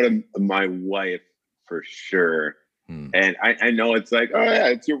I'm proud of my wife for sure. And I know it's like, oh yeah,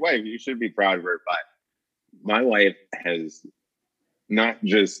 it's your wife. You should be proud of her. But my wife has not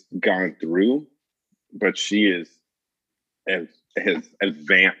just gone through, but she has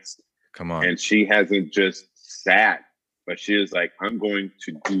advanced. Come on. And she hasn't just sat, but she is like, I'm going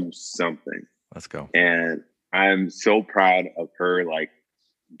to do something. Let's go. And I'm so proud of her, like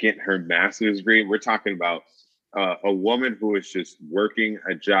getting her master's degree. We're talking about a woman who was just working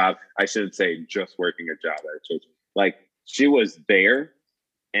a job. I shouldn't say just working a job at a church. Like she was there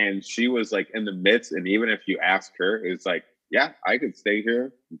and she was like in the midst. And even if you ask her, it's like, yeah, I could stay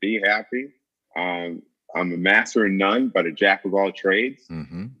here, be happy. I'm a master of none, but a jack of all trades.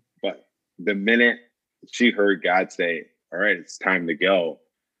 Mm-hmm. But the minute she heard God say, all right, it's time to go,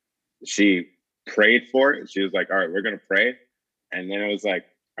 she prayed for it. She was like, all right, we're going to pray. And then it was like,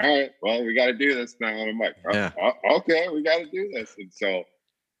 all right, well, we got to do this now. And I'm like, Yeah. Okay, we got to do this. And so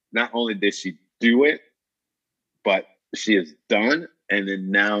not only did she do it, but she is done. And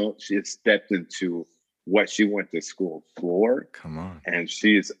then now she has stepped into what she went to school for. Come on. And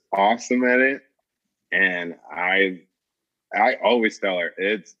she's awesome at it. And I always tell her,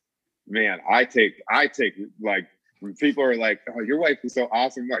 it's, man, I take like, when people are like, oh, your wife is so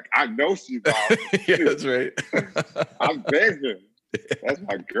awesome. I'm like, I know she's awesome. Yeah, that's right. I'm begging. That's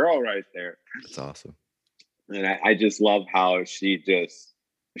my girl right there. That's awesome. And I just love how she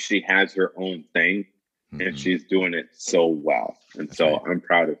has her own thing, Mm-hmm. and she's doing it so well. And That's so right. I'm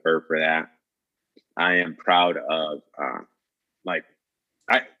proud of her for that. I am proud of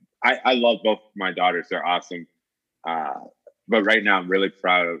I love both my daughters. They're awesome. But right now I'm really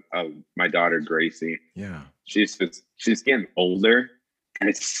proud of my daughter Gracie. Yeah. She's getting older, and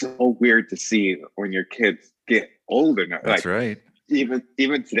it's so weird to see when your kids get older now. That's like, right.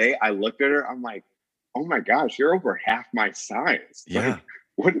 Even today, I looked at her. I'm like, oh my gosh, you're over half my size. Yeah.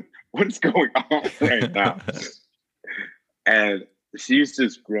 Like, what's going on right now? And she's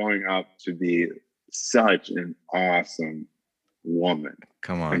just growing up to be such an awesome woman.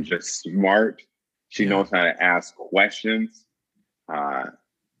 Come on. And just smart. She knows how to ask questions.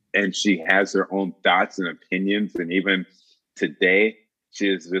 And she has her own thoughts and opinions. And even today, she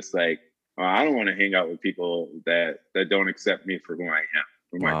is just like, oh, I don't want to hang out with people that don't accept me for who I am.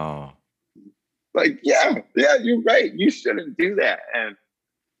 I'm Wow. like, yeah, you're right. You shouldn't do that. And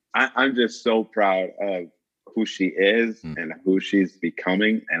I'm just so proud of who she is and who she's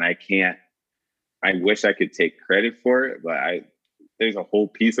becoming. And I wish I could take credit for it, but there's a whole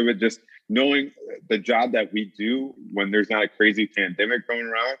piece of it. Just knowing the job that we do when there's not a crazy pandemic going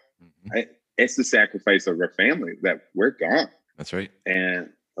around, it's the sacrifice of our family that we're gone. That's right. And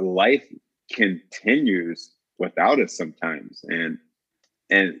life continues without us sometimes. And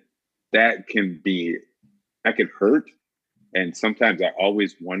that can hurt. And sometimes I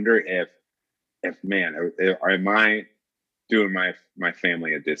always wonder if man, am I doing my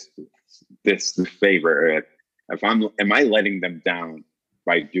family this favor? Am I letting them down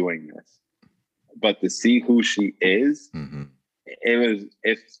by doing this? But to see who she is,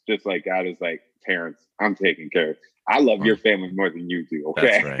 it's just like God is like, parents, I'm taking care of it. I love your family more than you do. Okay.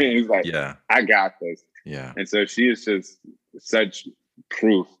 That's right. He's like, yeah, I got this. Yeah. And so she is just such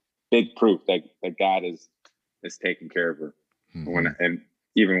big proof that God is taking care of her and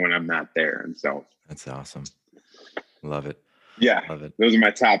even when I'm not there. And so that's awesome. Love it. Yeah. Love it. Those are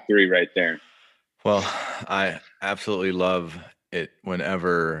my top 3 right there. Well, I absolutely love it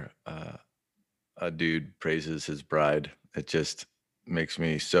whenever a dude praises his bride. It just makes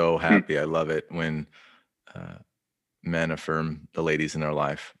me so happy. I love it when men affirm the ladies in their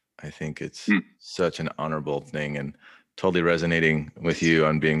life. I think it's such an honorable thing, and totally resonating with you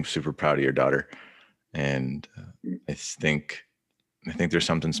on being super proud of your daughter. And I think there's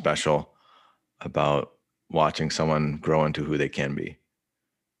something special about watching someone grow into who they can be.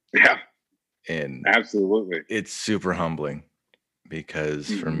 Yeah. And absolutely. It's super humbling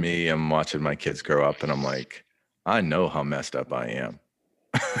because for me, I'm watching my kids grow up and I'm like, I know how messed up I am.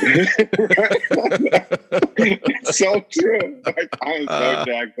 It's so true. Like, I'm so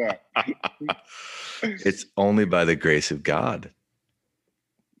jacked up. It's only by the grace of God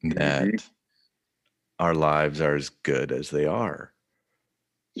that our lives are as good as they are.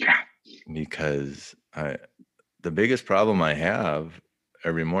 Yeah. Because the biggest problem I have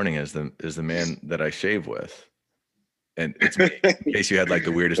every morning is the man that I shave with. And it's me, in case you had like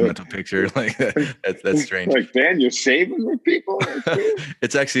the weirdest mental picture, like that's strange. Like, Dan, you're shaving with people?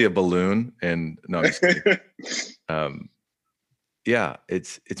 It's actually a balloon, and no, I'm just kidding. Yeah,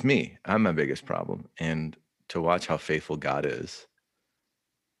 it's me. I'm my biggest problem. And to watch how faithful God is,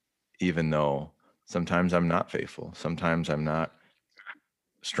 even though sometimes I'm not faithful, sometimes I'm not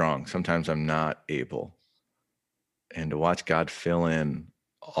strong, sometimes I'm not able, and to watch God fill in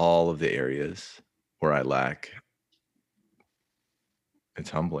all of the areas where I lack, it's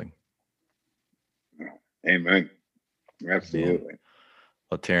humbling. Amen. Absolutely. Man.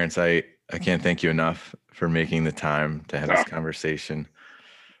 Well, Terrence, I can't thank you enough for making the time to have this conversation.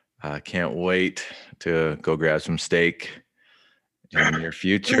 I can't wait to go grab some steak in the near Were we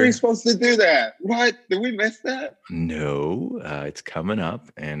future. supposed to do that? What? Did we miss that? No, it's coming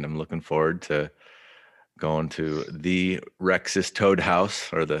up, and I'm looking forward to going to the Rex's Toad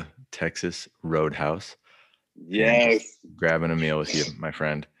House or the Texas Roadhouse and just Yes. grabbing a meal with you, my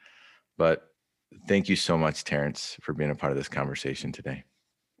friend. But thank you so much, Terrence, for being a part of this conversation today.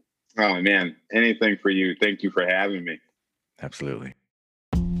 Oh man, anything for you. Thank you for having me. Absolutely.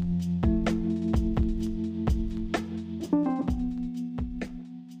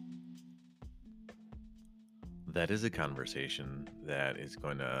 That is a conversation that is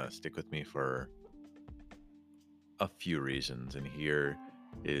going to stick with me for a few reasons. And here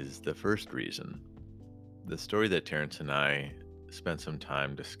is the first reason. The story that Terrence and I spent some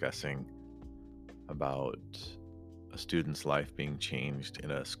time discussing about a student's life being changed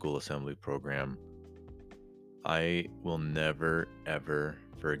in a school assembly program. I will never, ever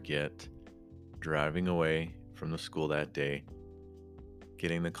forget driving away from the school that day,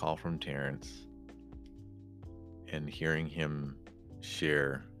 getting the call from Terrence, and hearing him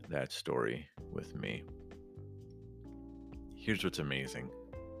share that story with me. Here's what's amazing.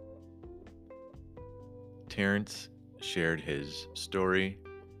 Terrence shared his story.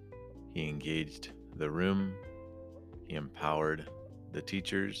 He engaged the room. He empowered the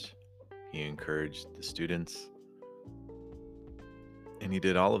teachers. He encouraged the students. And he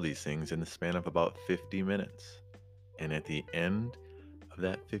did all of these things in the span of about 50 minutes. And at the end of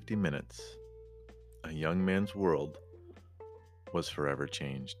that 50 minutes, a young man's world was forever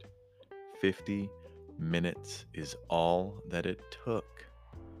changed. 50 minutes is all that it took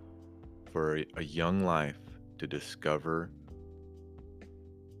for a young life to discover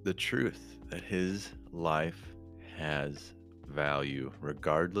the truth that his life has value,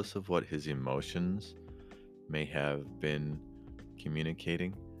 regardless of what his emotions may have been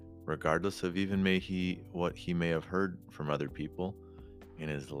communicating, regardless of even what he may have heard from other people in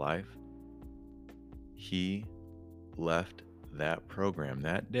his life. He left that program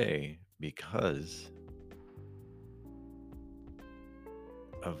that day because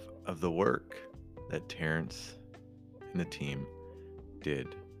of the work that Terrence and the team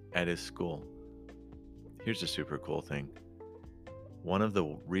did at his school. Here's a super cool thing. One of the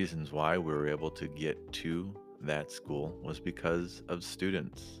reasons why we were able to get to that school was because of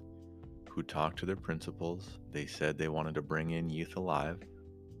students who talked to their principals. They said they wanted to bring in Youth Alive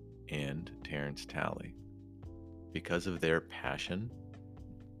and Terrence Talley. Because of their passion,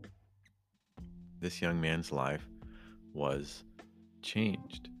 this young man's life was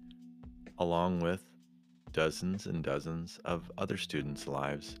changed, along with dozens and dozens of other students'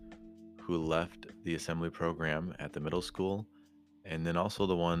 lives who left the assembly program at the middle school, and then also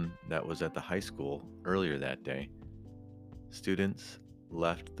the one that was at the high school earlier that day. Students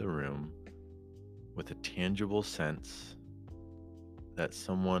left the room with a tangible sense that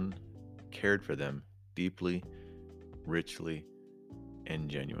someone cared for them deeply, richly, and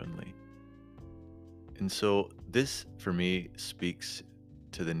genuinely. And so this, for me, speaks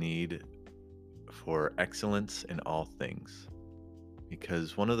to the need for excellence in all things.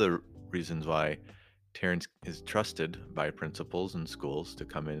 Because one of the reasons why Terrence is trusted by principals and schools to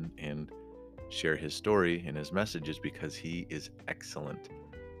come in and share his story and his message is because he is excellent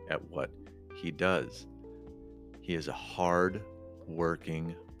at what he does. He is a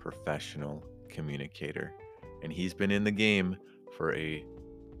hard-working professional communicator, and he's been in the game for a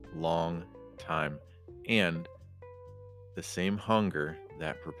long time. And the same hunger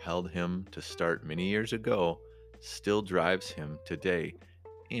that propelled him to start many years ago still drives him today.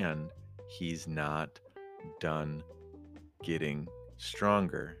 And he's not done getting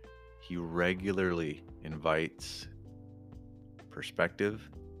stronger. He regularly invites perspective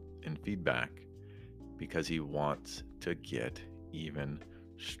and feedback because he wants to get even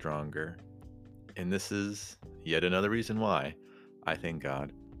stronger. And this is yet another reason why I thank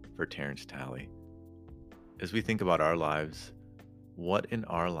God for Terrence Talley. As we think about our lives, what in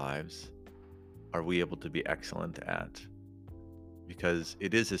our lives are we able to be excellent at? Because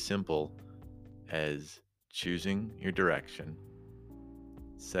it is as simple as choosing your direction,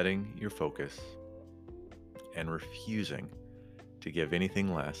 setting your focus, and refusing to give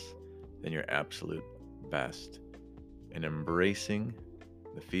anything less than your absolute best, and embracing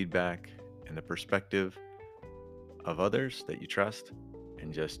the feedback and the perspective of others that you trust,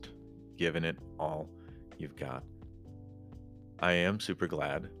 and just giving it all you've got. I am super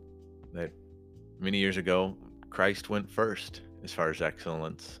glad that many years ago, Christ went first as far as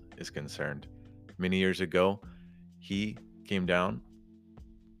excellence is concerned. Many years ago, he came down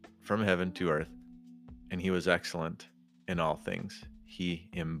from heaven to earth, and he was excellent in all things. He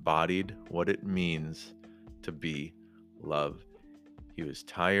embodied what it means to be love. He was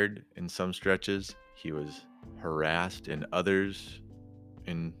tired in some stretches. He was harassed in others.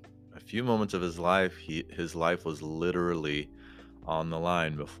 In a few moments of his life, his life was literally on the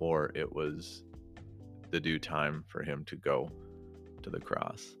line before it was the due time for him to go to the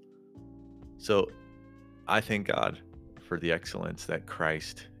cross. So I thank God for the excellence that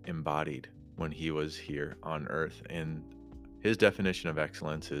Christ embodied when he was here on earth. And his definition of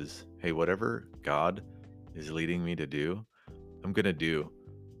excellence is, hey, whatever God is leading me to do, I'm going to do,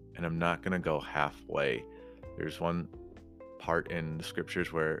 and I'm not going to go halfway. There's one part in the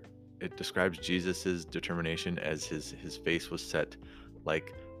scriptures where it describes Jesus's determination as his face was set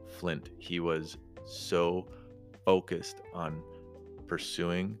like flint. He was so focused on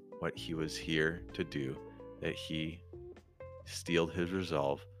pursuing what he was here to do that he steeled his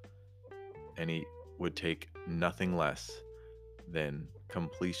resolve, and he would take nothing less than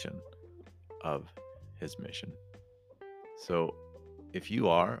completion of his mission. So if you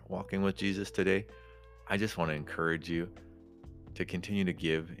are walking with Jesus today, I just want to encourage you to continue to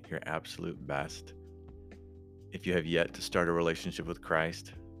give your absolute best. If you have yet to start a relationship with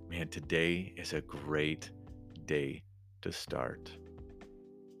Christ, man, today is a great day to start.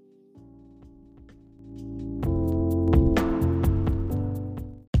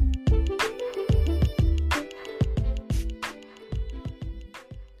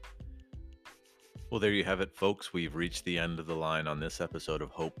 Well, there you have it, folks. We've reached the end of the line on this episode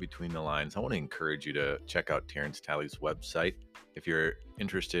of Hope Between the Lines. I want to encourage you to check out Terrence Talley's website. If you're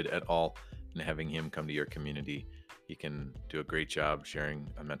interested at all in having him come to your community, he can do a great job sharing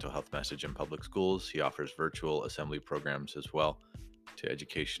a mental health message in public schools. He offers virtual assembly programs as well to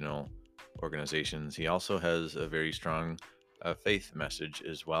educational organizations. He also has a very strong faith message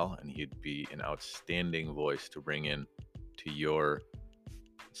as well, and he'd be an outstanding voice to bring in to your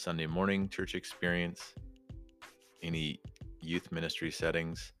Sunday morning church experience, any youth ministry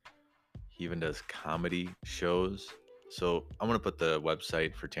settings. He even does comedy shows. So I'm going to put the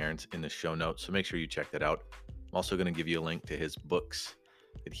website for Terrence in the show notes, so make sure you check that out. I'm also going to give you a link to his books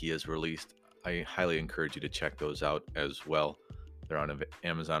that he has released. I highly encourage you to check those out as well. They're on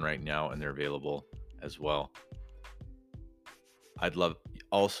Amazon right now, and they're available as well. I'd love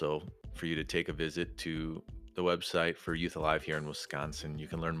also for you to take a visit to the website for Youth Alive here in Wisconsin. You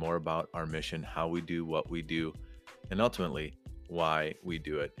can learn more about our mission, how we do what we do, and ultimately why we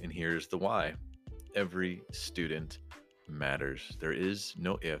do it. And here's the why. Every student matters. There is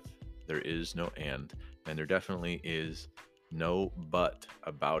no if, there is no and there definitely is no but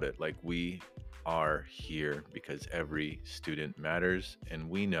about it. Like, we are here because every student matters, and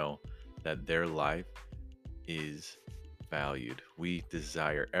we know that their life is valued. We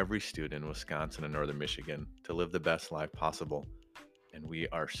desire every student in Wisconsin and Northern Michigan to live the best life possible. And we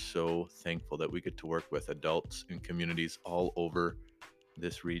are so thankful that we get to work with adults in communities all over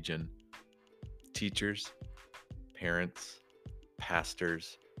this region. Teachers, parents,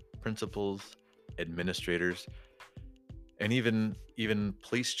 pastors, principals, administrators, and even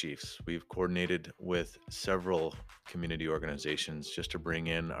police chiefs. We've coordinated with several community organizations just to bring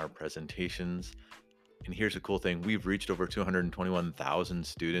in our presentations. And here's a cool thing. We've reached over 221,000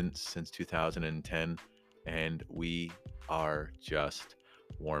 students since 2010, and we are just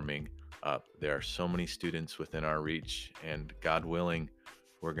warming up. There are so many students within our reach, and God willing,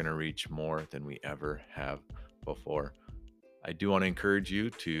 we're going to reach more than we ever have before. I do want to encourage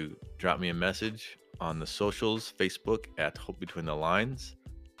you to drop me a message on the socials, Facebook at Hope Between the Lines,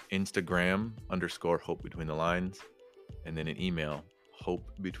 Instagram _Hope Between the Lines, and then an email,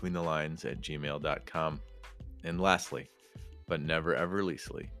 hopebetweenthelines@gmail.com. And lastly, but never ever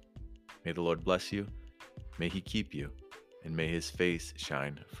leastly, may the Lord bless you, may he keep you, and may his face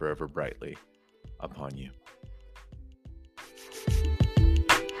shine forever brightly upon you.